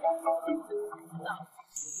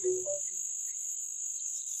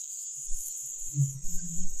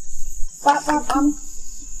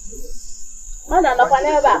 Manda no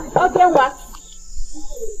paneba. Okay, what?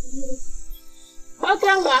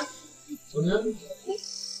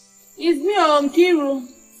 It's me, Kiru.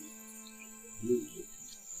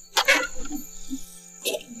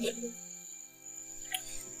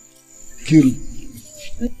 Kiru.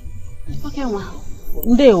 Okay, what?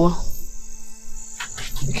 Ndewo.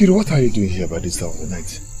 Kiru, what are you doing here by this time of the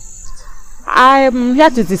night? I'm here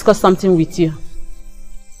to discuss something with you.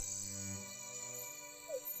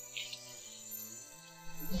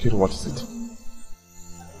 Kiru, what is it?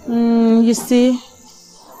 You see,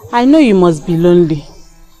 I know you must be lonely,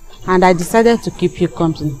 and I decided to keep you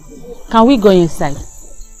company. Can we go inside?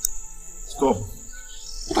 Stop.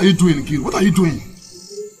 What are you doing, Kiru? What are you doing?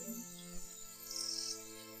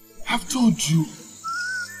 I've told you,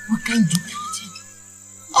 we can't do anything.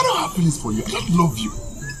 I don't have feelings for you. I don't love you.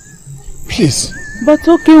 Please. But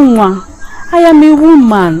Okinwa, I am a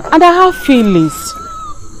woman and I have feelings.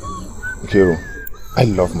 Kiru, I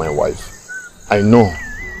love my wife. I know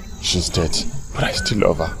she's dead, but I still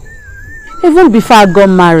love her. Even before I got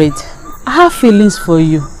married, I have feelings for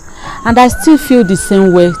you. And I still feel the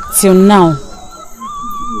same way till now.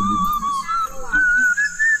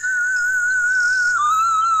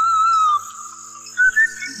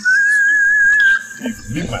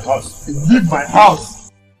 Leave my house. Leave my house.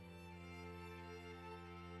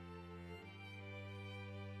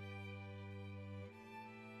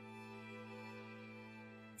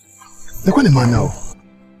 Look at the man now.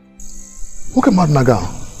 Look at Madnaga.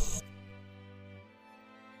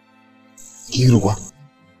 Kiruwa.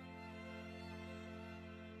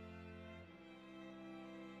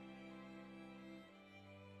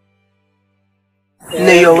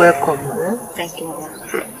 No, you're welcome. Thank you.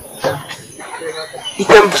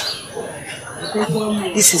 Ikemba,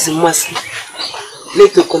 this is a mercy.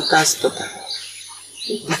 Let the contact daughter.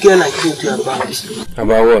 The girl I told you about.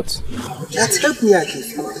 About what? That helped me again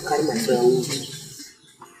to carry my friend home.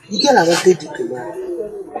 The girl I wanted you to marry.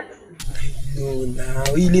 Oh,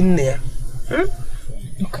 now, you in there.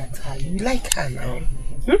 Look at her. You like her now.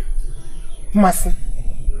 Mercy,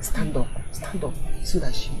 stand up so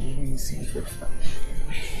that she will really see you first.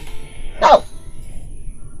 Now.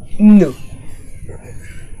 No.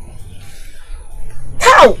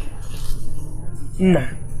 How? Nah.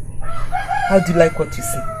 How do you like what you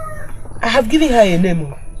see? I have given her a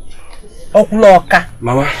name. Okloka.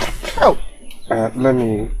 Mama. How? Let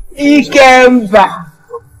me... Ikemba.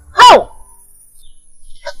 How?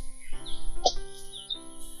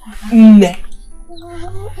 Ne.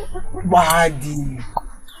 Wadi.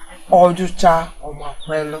 Ojucha.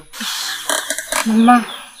 Omakwelo. Mama,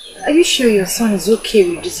 are you sure your son is okay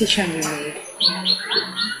with the decision you made?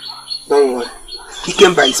 Don't worry.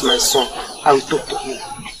 Ikemba is my son. I will talk to him.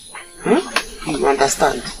 You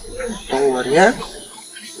understand? Don't worry, eh?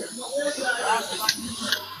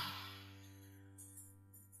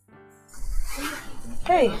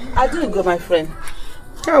 Hey, I didn't go, my friend.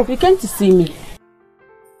 Oh, you came to see me.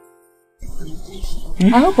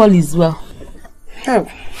 I hope all is well. How?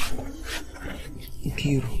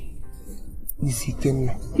 Kiru, is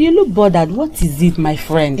Ikemba? You look bothered. What is it, my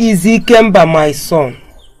friend? Is Ikemba my son?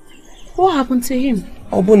 What happened to him?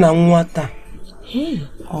 Obuna Nwata. Hey.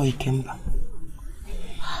 Oh, Ikemba.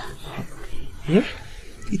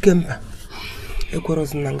 Ikemba.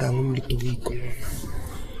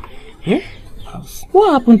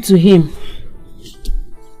 What happened to him?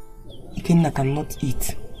 Ikenna cannot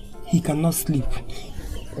eat. He cannot sleep.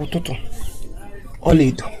 Ototo.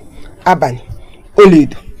 Oledo. Abani.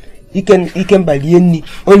 Oledo. Ikemba lieni.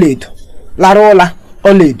 Oledo. Larola.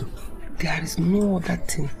 Oledo. There is no other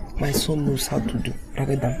thing my son knows how to do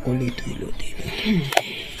rather than Oledo.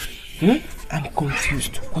 I'm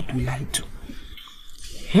confused. What will I do?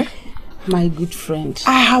 My good friend.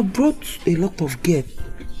 I have brought a lot of girls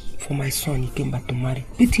for my son. He came back to marry,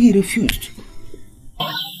 but he refused.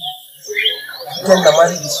 Then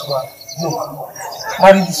marry this one. No,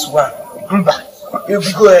 marry this one.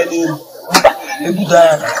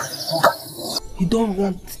 He don't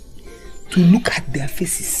want to look at their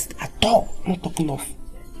faces at all. Not talking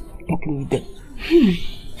with them.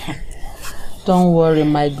 Don't worry,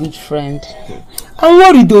 my good friend. I'm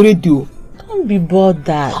worried already. Don't be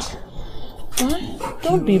bothered.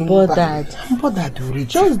 Don't be bothered. I'm bothered already.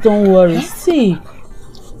 Just don't worry. See,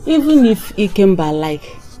 even if Ikemba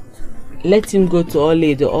let him go to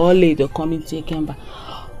Oledo coming to Ikemba.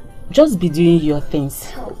 Just be doing your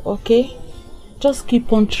things, okay? Just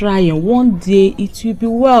keep on trying. One day it will be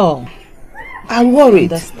well. I'm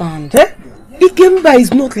worried. Understand? Ikemba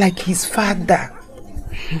is not like his father.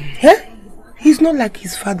 He's not like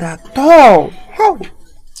his father at all. How?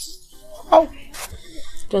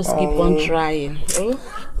 Just keep on trying.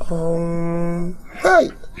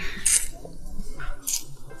 Hi.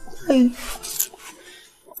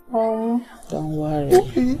 Don't worry.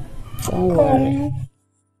 Don't worry.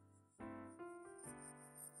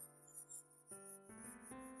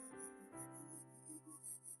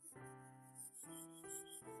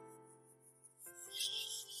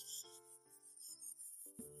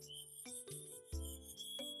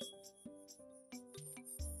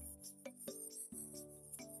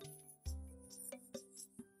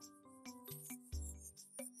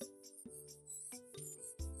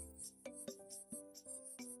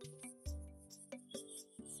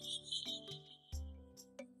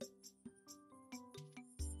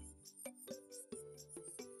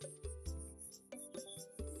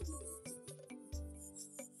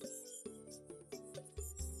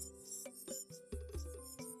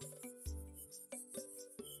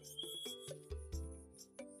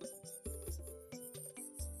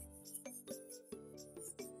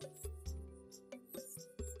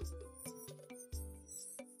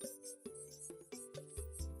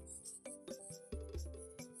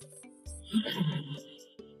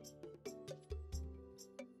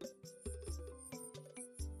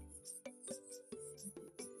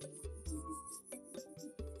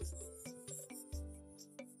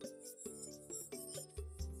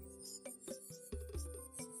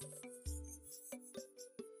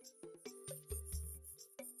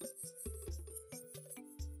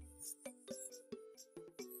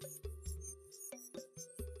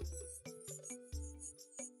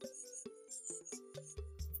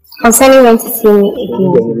 Concerning when to see me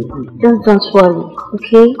again, just don't worry,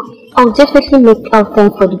 okay? I'll definitely make out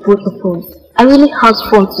time for the both of us. I really had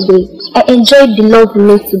fun today. I enjoyed the love we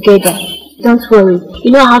made together. Don't worry,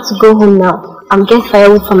 you know how to go home now. I'm getting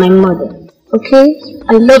firewood for my mother, okay?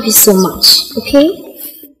 I love you so much, okay?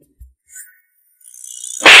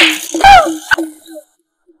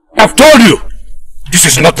 I've told you, this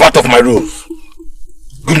is not part of my rules.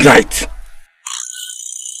 Good night.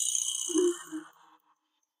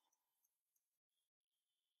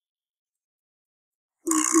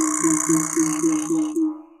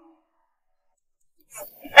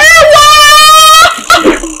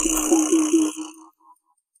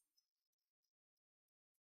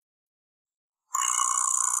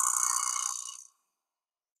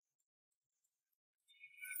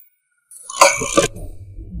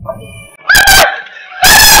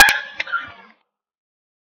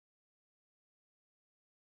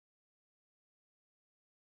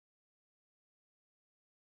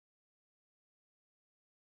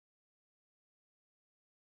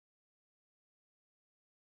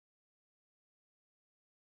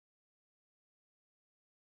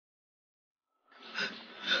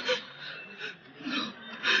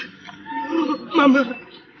 Mama!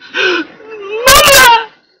 Mama!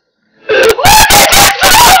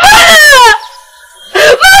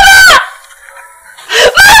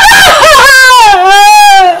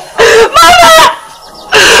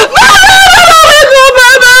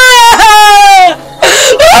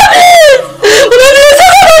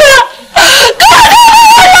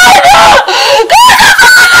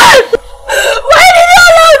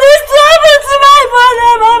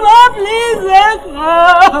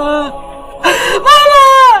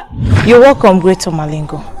 You're welcome, Great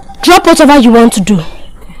Omalingo. Drop whatever you want to do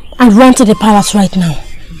and run to the palace right now.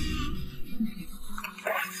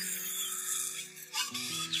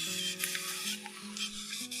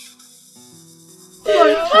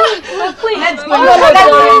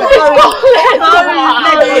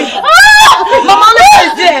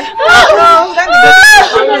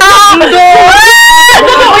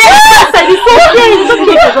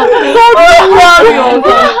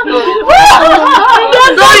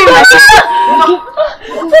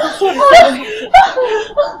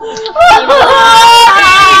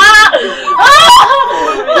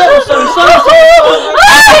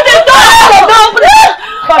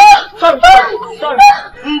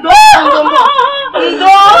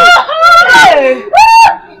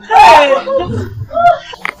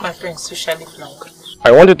 My prince, you shall live long.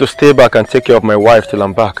 I wanted to stay back and take care of my wife till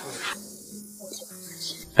I'm back.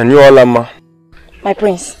 And you, Olama, My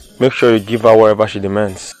prince. make sure you give her whatever she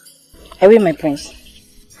demands. I will, my prince.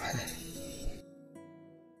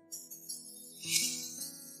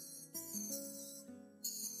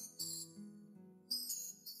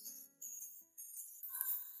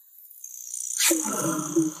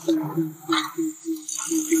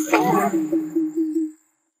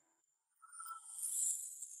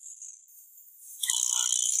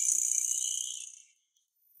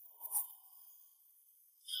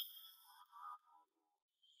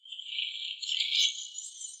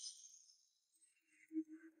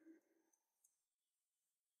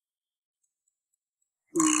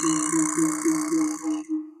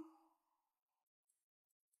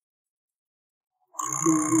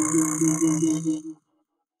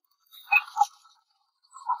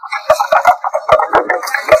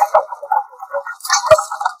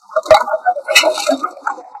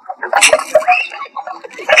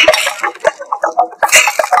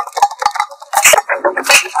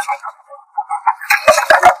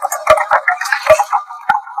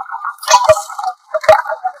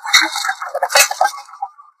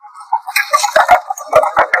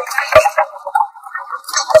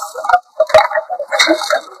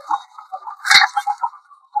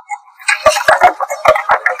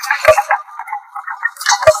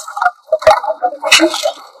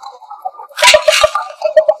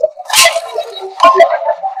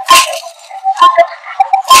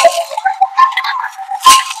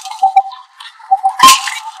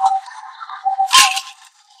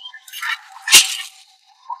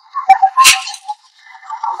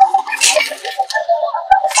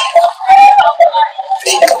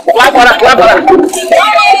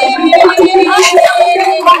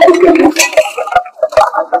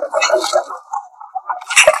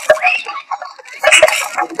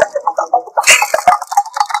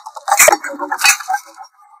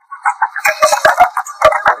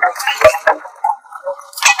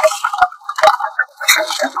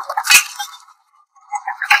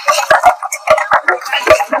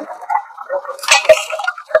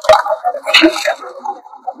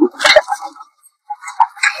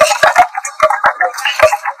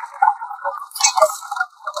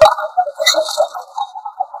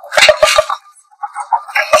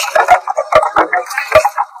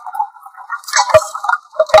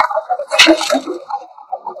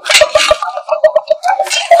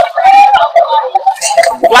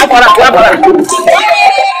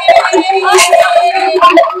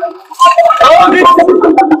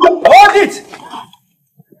 Hold it!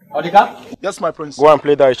 Odika? Yes, my prince. Go and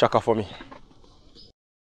play that Ishaka for me.